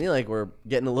sounds to me like we're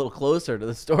getting a little closer to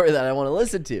the story that I want to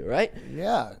listen to, right?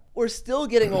 Yeah. We're still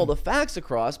getting all the facts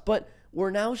across, but we're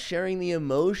now sharing the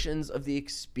emotions of the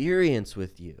experience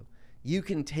with you. You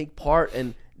can take part,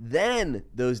 and then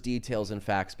those details and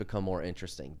facts become more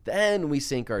interesting. Then we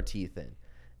sink our teeth in.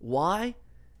 Why?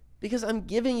 Because I'm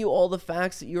giving you all the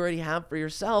facts that you already have for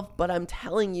yourself, but I'm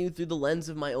telling you through the lens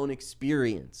of my own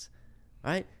experience,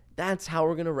 right? That's how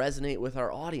we're going to resonate with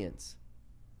our audience.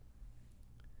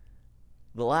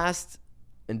 The last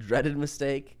and dreaded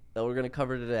mistake that we're going to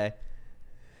cover today.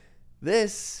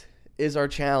 This is our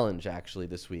challenge, actually,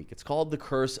 this week. It's called the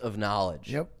curse of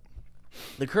knowledge. Yep.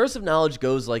 The curse of knowledge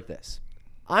goes like this.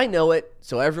 I know it,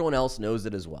 so everyone else knows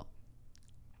it as well.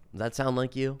 Does that sound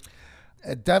like you?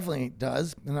 It definitely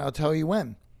does, and I'll tell you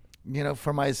when.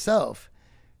 For myself,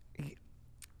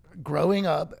 growing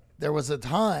up, there was a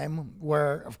time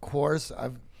where, of course,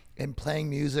 in playing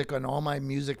music and all my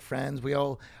music friends,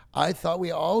 I thought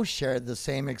we all shared the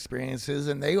same experiences,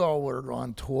 and they all were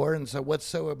on tour. And so what's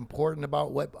so important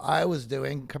about what I was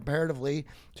doing comparatively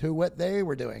to what they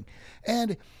were doing?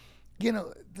 And,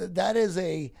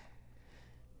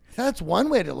 that's one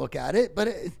way to look at it, but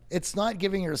it's not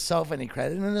giving yourself any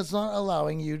credit, and it's not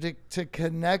allowing you to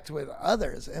connect with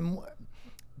others. And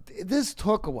this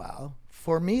took a while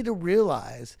for me to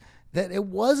realize that it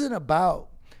wasn't about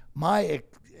my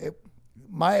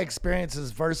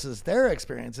experiences versus their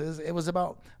experiences. It was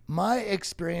about my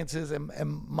experiences and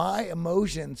my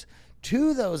emotions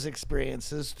to those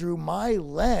experiences through my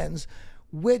lens,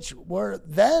 which were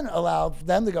then allowed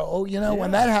them to go, oh,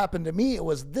 when that happened to me, it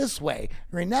was this way.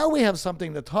 Right now we have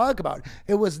something to talk about.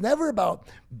 It was never about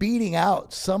beating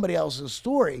out somebody else's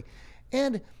story.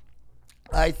 And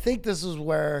I think this is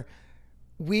where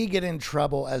we get in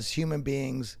trouble as human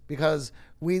beings, because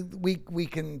we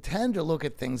can tend to look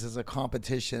at things as a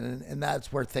competition, and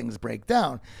that's where things break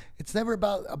down. It's never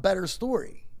about a better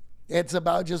story. It's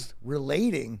about just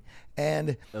relating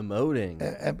and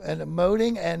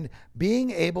emoting and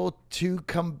being able to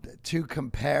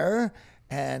compare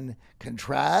and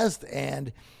contrast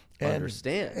and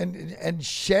understand and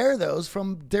share those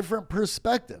from different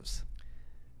perspectives.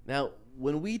 Now,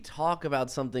 when we talk about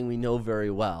something we know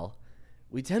very well,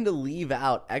 we tend to leave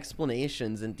out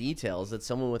explanations and details that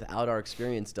someone without our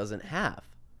experience doesn't have.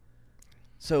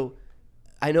 So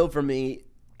I know for me,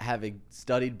 having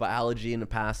studied biology in a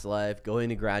past life, going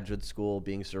to graduate school,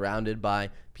 being surrounded by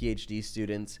PhD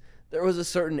students, there was a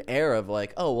certain air of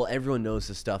like, oh, well, everyone knows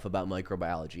this stuff about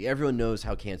microbiology. Everyone knows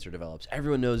how cancer develops.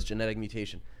 Everyone knows genetic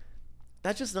mutation.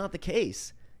 That's just not the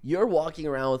case. You're walking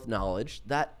around with knowledge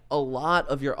that a lot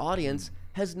of your audience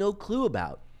has no clue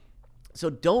about.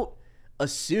 So don't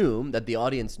assume that the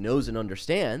audience knows and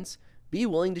understands. Be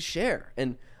willing to share.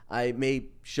 And I may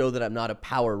show that I'm not a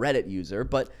power Reddit user,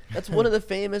 but that's one of the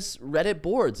famous Reddit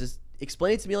boards is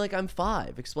explain it to me like I'm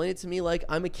 5. Explain it to me like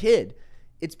I'm a kid.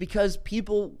 It's because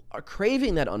people are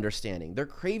craving that understanding. They're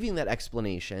craving that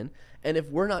explanation. And if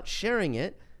we're not sharing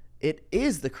it, it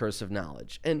is the curse of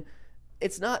knowledge. And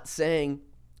it's not saying,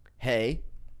 hey,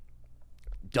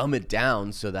 dumb it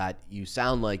down so that you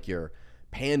sound like you're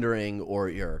pandering or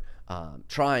you're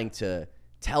trying to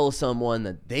tell someone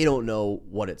that they don't know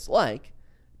what it's like.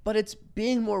 But it's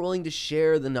being more willing to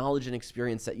share the knowledge and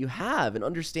experience that you have, and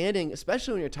understanding,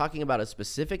 especially when you're talking about a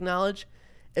specific knowledge,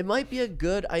 it might be a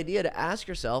good idea to ask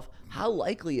yourself, how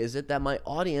likely is it that my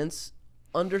audience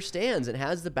understands and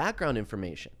has the background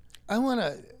information? I want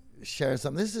to share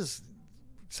something. This is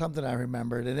something I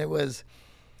remembered, and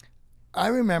I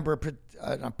remember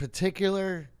a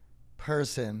particular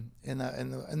person in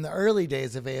the early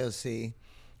days of AOC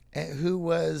who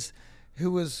was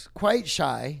quite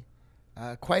shy,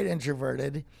 quite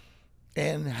introverted,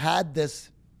 and had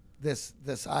this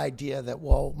idea that,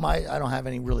 well, I don't have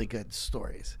any really good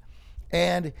stories.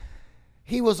 And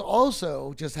he was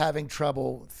also just having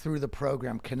trouble through the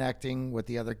program connecting with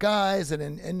the other guys and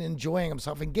enjoying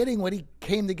himself and getting what he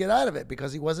came to get out of it,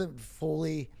 because he wasn't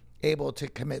fully able to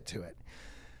commit to it.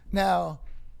 Now,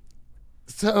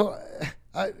 so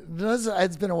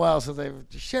it's been a while since I've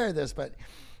shared this, but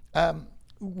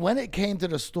when it came to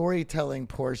the storytelling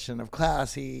portion of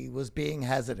class, he was being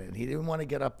hesitant. He didn't want to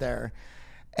get up there.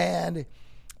 And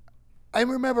I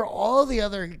remember all the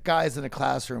other guys in the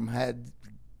classroom had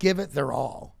give it their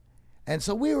all. And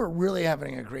so we were really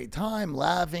having a great time,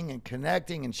 laughing and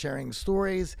connecting and sharing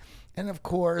stories. And of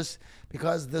course,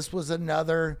 because this was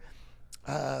another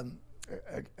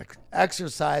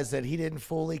exercise that he didn't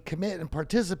fully commit and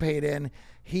participate in,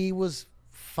 he was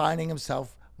finding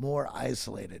himself more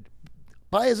isolated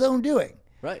by his own doing.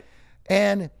 Right.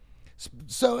 And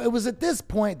so it was at this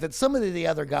point that some of the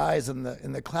other guys in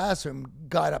the classroom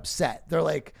got upset. They're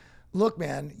like, look,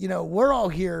 man, we're all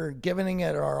here giving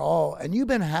it our all, and you've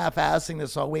been half-assing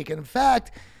this all week. And in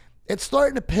fact, it's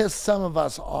starting to piss some of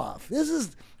us off. This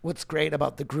is what's great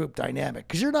about the group dynamic,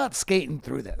 because you're not skating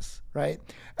through this, right?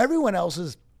 Everyone else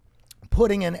is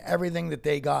putting in everything that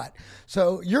they got.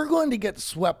 So you're going to get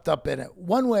swept up in it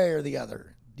one way or the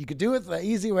other. You could do it the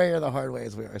easy way or the hard way,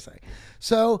 as we always say.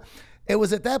 So it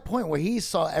was at that point where he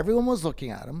saw everyone was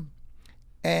looking at him,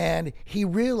 and he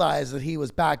realized that he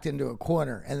was backed into a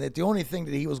corner, and that the only thing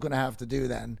that he was going to have to do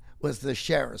then was to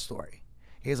share a story.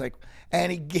 He's like,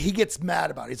 and he gets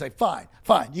mad about it. He's like, fine.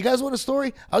 You guys want a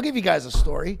story? I'll give you guys a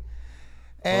story.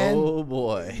 And oh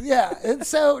boy. Yeah. And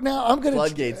so now I'm going to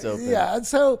floodgates open. Yeah. And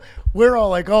so we're all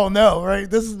like, oh no, right?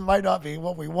 This might not be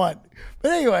what we want.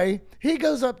 But anyway, he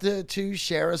goes up to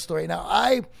share a story.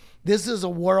 Now this is a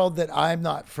world that I'm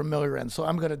not familiar in, so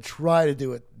I'm going to try to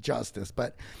do it justice.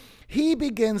 But he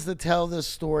begins to tell this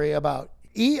story about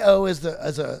EO as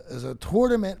a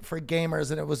tournament for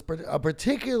gamers, and it was a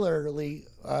particularly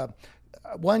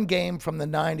one game from the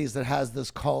 90s that has this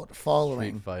cult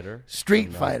following.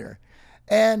 Street Fighter.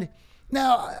 And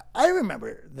now I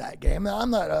remember that game. Now,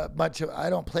 I'm not I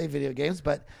don't play video games,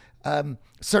 but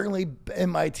certainly in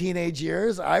my teenage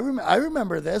years, I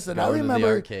remember this, and I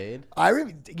remember the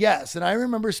arcade. Yes, and I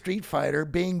remember Street Fighter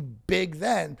being big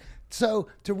then. So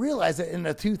to realize that in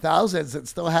the 2000s, it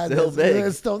still had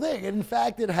it's still big. In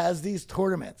fact, it has these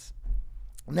tournaments.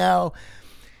 Now,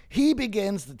 he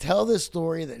begins to tell this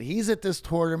story that he's at this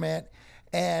tournament,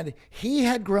 and he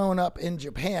had grown up in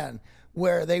Japan,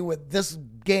 where this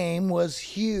game was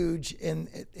huge in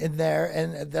there,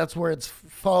 and that's where its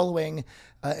following,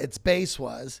 its base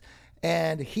was.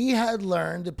 And he had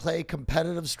learned to play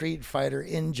competitive Street Fighter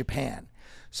in Japan.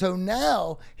 So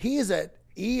now he's at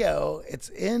EO, it's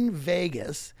in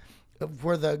Vegas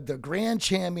for the Grand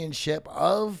Championship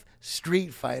of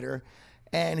Street Fighter,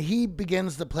 and he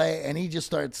begins to play, and he just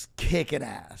starts kicking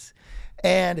ass.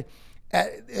 And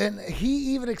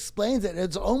he even explains it.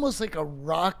 It's almost like a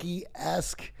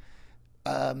Rocky-esque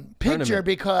picture,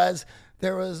 because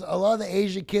there was a lot of the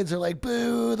Asian kids are like,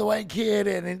 boo, the white kid.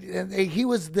 And he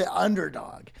was the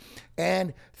underdog.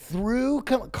 And through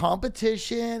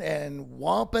competition and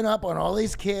whomping up on all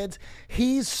these kids,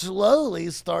 he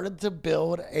slowly started to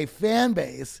build a fan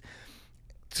base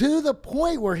to the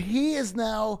point where he is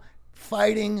now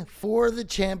fighting for the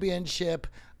championship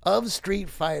of Street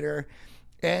Fighter.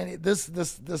 And this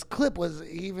clip was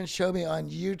even showed me on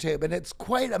YouTube, and it's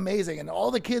quite amazing. And all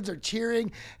the kids are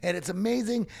cheering, and it's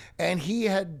amazing. And he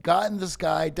had gotten this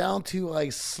guy down to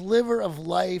a sliver of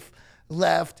life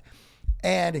left,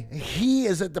 and he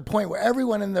is at the point where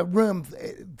everyone in the room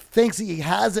thinks he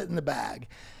has it in the bag.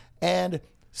 And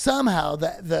somehow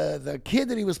the kid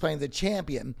that he was playing, the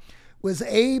champion, was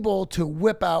able to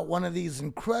whip out one of these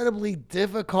incredibly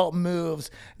difficult moves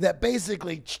that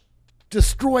basically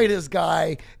destroyed his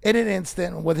guy in an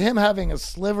instant, with him having a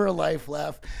sliver of life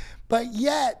left. But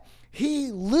yet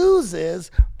he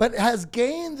loses, but has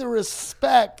gained the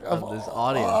respect of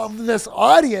this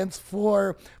audience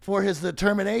for his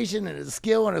determination and his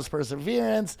skill and his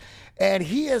perseverance. And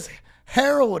he is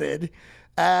heralded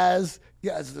as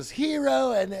this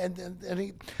hero and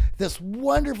he, this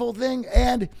wonderful thing.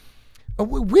 And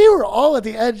we were all at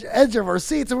the edge of our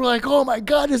seats, and we're like, oh my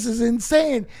God, this is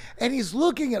insane. And he's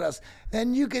looking at us,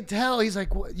 and you could tell, he's like,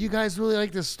 you guys really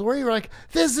like this story? We're like,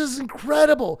 this is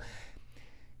incredible.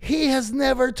 He has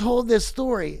never told this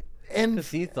story. And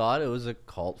because he thought it was a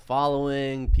cult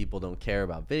following. People don't care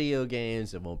about video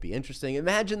games. It won't be interesting.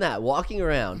 Imagine that, walking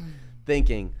around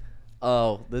thinking,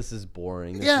 oh, this is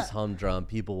boring. This is humdrum.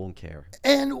 People won't care.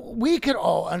 And we could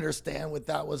all understand what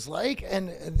that was like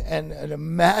and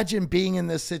imagine being in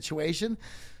this situation.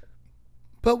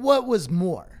 But what was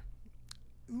more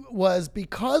was,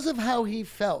 because of how he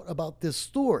felt about this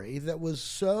story that was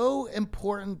so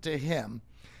important to him,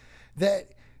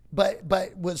 that but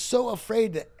was so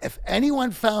afraid that if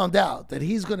anyone found out that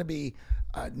he's going to be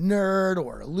a nerd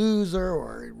or a loser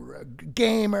or a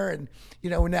gamer, and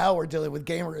now we're dealing with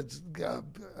gamers.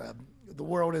 The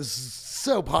world is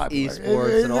so popular,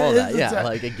 esports and all that.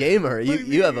 Like a gamer,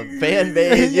 you have a fan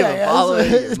base, you have a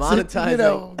following, you're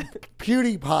monetizing.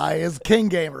 PewDiePie is king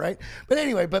gamer, right? But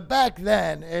anyway, back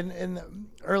then in the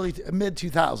early mid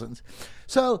 2000s,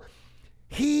 so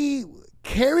he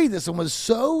carried this and was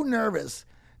so nervous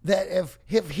that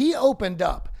if he opened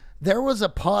up, there was a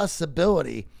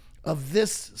possibility of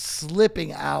this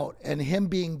slipping out and him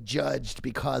being judged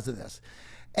because of this.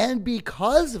 And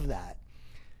because of that,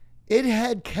 it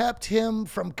had kept him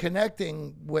from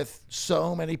connecting with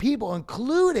so many people,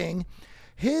 including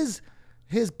his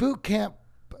boot camp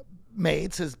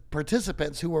mates, his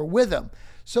participants who were with him.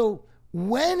 So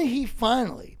when he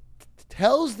finally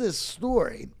tells this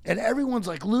story, and everyone's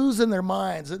like losing their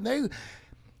minds,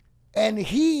 and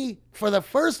he, for the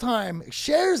first time,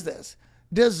 shares this,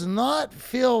 does not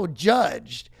feel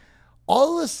judged.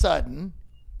 all of a sudden,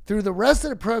 through the rest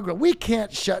of the program, we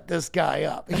can't shut this guy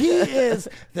up. He is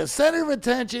the center of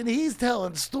attention. He's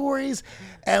telling stories,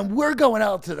 and we're going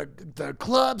out to the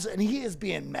clubs, and he is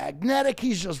being magnetic.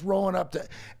 He's just rolling up to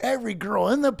every girl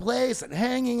in the place and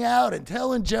hanging out and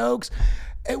telling jokes.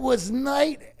 It was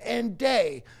night and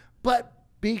day. But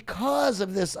because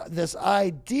of this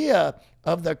idea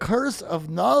of the curse of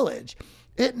knowledge,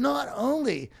 it not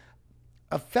only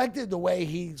affected the way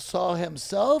he saw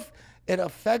himself, it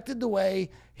affected the way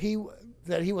he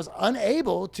was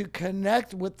unable to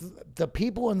connect with the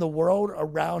people in the world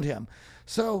around him.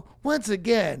 So once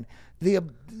again, the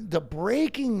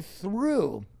breaking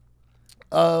through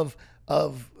of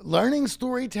learning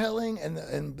storytelling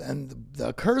and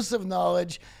the curse of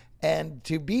knowledge, and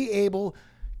to be able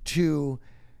to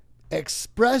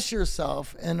express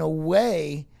yourself in a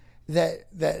way that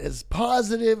is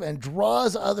positive and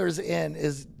draws others in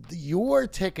is your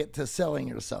ticket to selling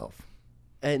yourself.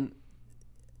 And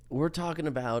we're talking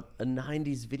about a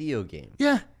 90s video game.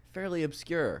 Yeah. Fairly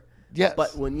obscure. Yes.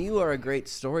 But when you are a great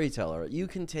storyteller, you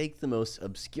can take the most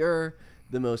obscure,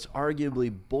 the most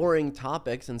arguably boring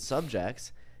topics and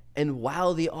subjects and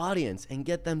wow the audience and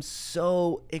get them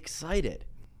so excited.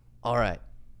 All right,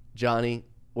 Johnny,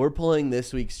 we're pulling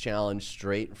this week's challenge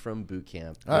straight from boot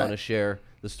camp. I want to share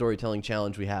the storytelling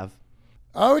challenge we have.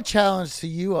 Our challenge to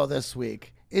you all this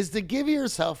week is to give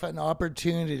yourself an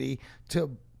opportunity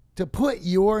to put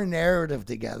your narrative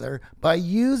together by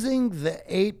using the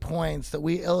 8 points that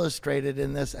we illustrated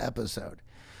in this episode.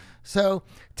 So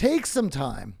take some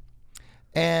time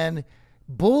and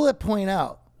bullet point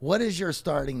out, what is your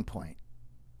starting point?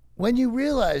 When you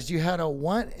realized you had a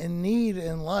want and need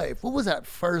in life, what was that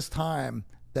first time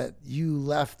that you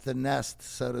left the nest,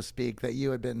 so to speak, that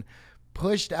you had been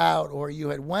pushed out, or you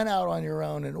had went out on your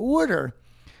own in order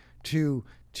to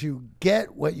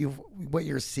get what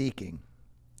you're seeking?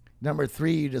 Number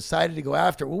 3, you decided to go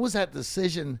after. What was that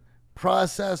decision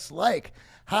process like?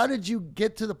 How did you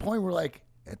get to the point where, like,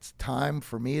 it's time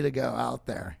for me to go out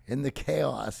there in the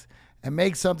chaos and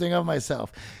make something of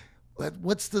myself?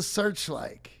 What's the search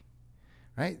like?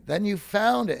 Right? Then you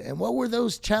found it. And what were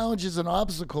those challenges and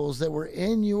obstacles that were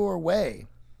in your way?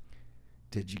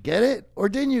 Did you get it or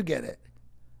didn't you get it?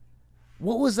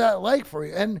 What was that like for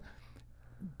you? And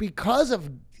because of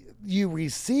you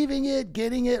receiving it,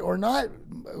 getting it, or not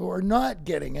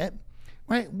getting it,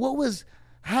 right?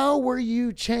 How were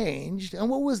you changed, and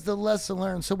what was the lesson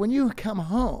learned? So when you come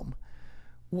home,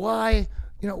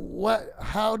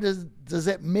 how does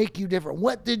it make you different?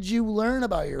 What did you learn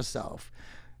about yourself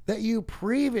that you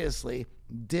previously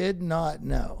did not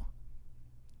know?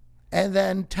 And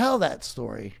then tell that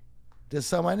story to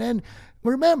someone. And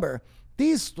remember,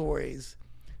 these stories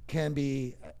can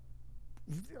be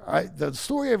the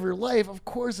story of your life, of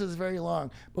course, is very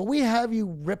long, but we have you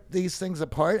rip these things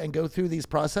apart and go through these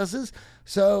processes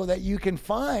so that you can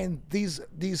find these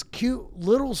cute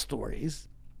little stories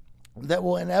that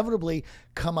will inevitably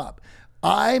come up.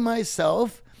 I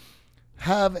myself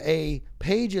have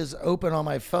pages open on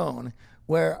my phone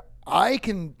where I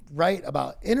can write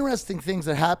about interesting things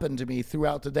that happen to me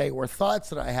throughout the day, or thoughts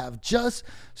that I have, just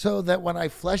so that when I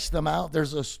flesh them out,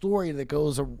 there's a story that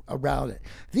goes around it.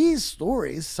 These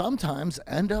stories sometimes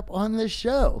end up on this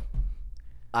show.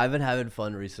 I've been having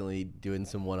fun recently doing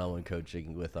some one-on-one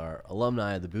coaching with our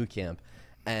alumni of the boot camp.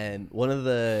 And one of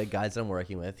the guys I'm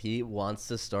working with, he wants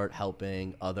to start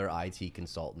helping other IT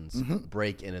consultants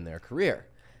break in their career.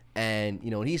 And,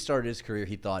 when he started his career,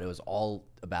 he thought it was all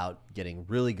about getting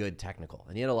really good technical.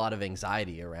 And he had a lot of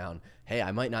anxiety around, hey,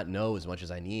 I might not know as much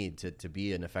as I need to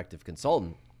be an effective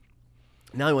consultant.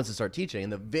 Now he wants to start teaching.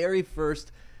 And the very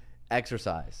first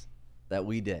exercise that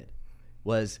we did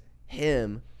was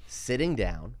him sitting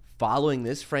down, following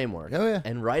this framework,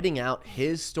 and writing out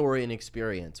his story and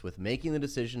experience with making the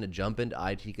decision to jump into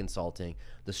IT consulting,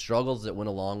 the struggles that went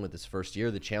along with his first year,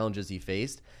 the challenges he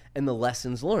faced, and the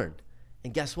lessons learned.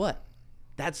 And guess what?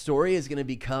 That story is going to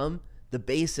become the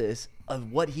basis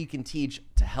of what he can teach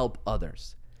to help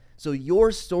others. So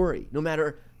your story, no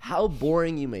matter how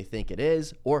boring you may think it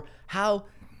is, or how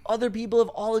other people have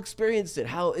all experienced it,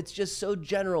 how it's just so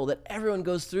general that everyone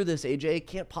goes through this, AJ, it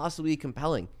can't possibly be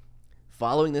compelling.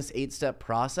 Following this 8-step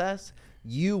process,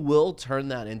 you will turn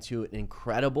that into an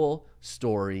incredible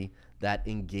story that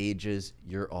engages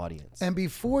your audience. And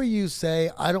before you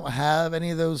say, I don't have any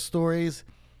of those stories,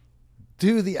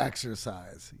 do the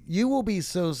exercise. You will be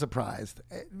so surprised.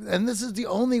 And this is the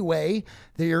only way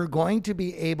that you're going to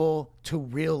be able to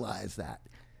realize that.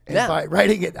 and Yeah. by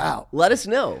writing it out. Let us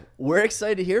know. We're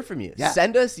excited to hear from you. Yeah.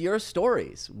 Send us your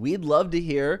stories. We'd love to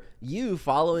hear you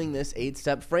following this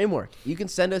 8-step framework. You can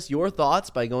send us your thoughts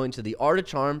by going to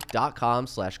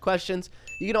theartofcharm.com/questions.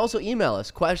 You can also email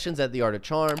us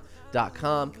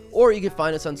questions@theartofcharm.com, or you can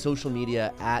find us on social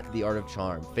media at The Art of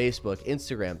Charm, Facebook,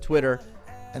 Instagram, Twitter.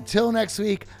 Until next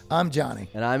week, I'm Johnny.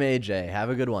 And I'm AJ. Have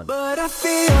a good one. But I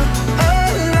feel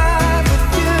alive.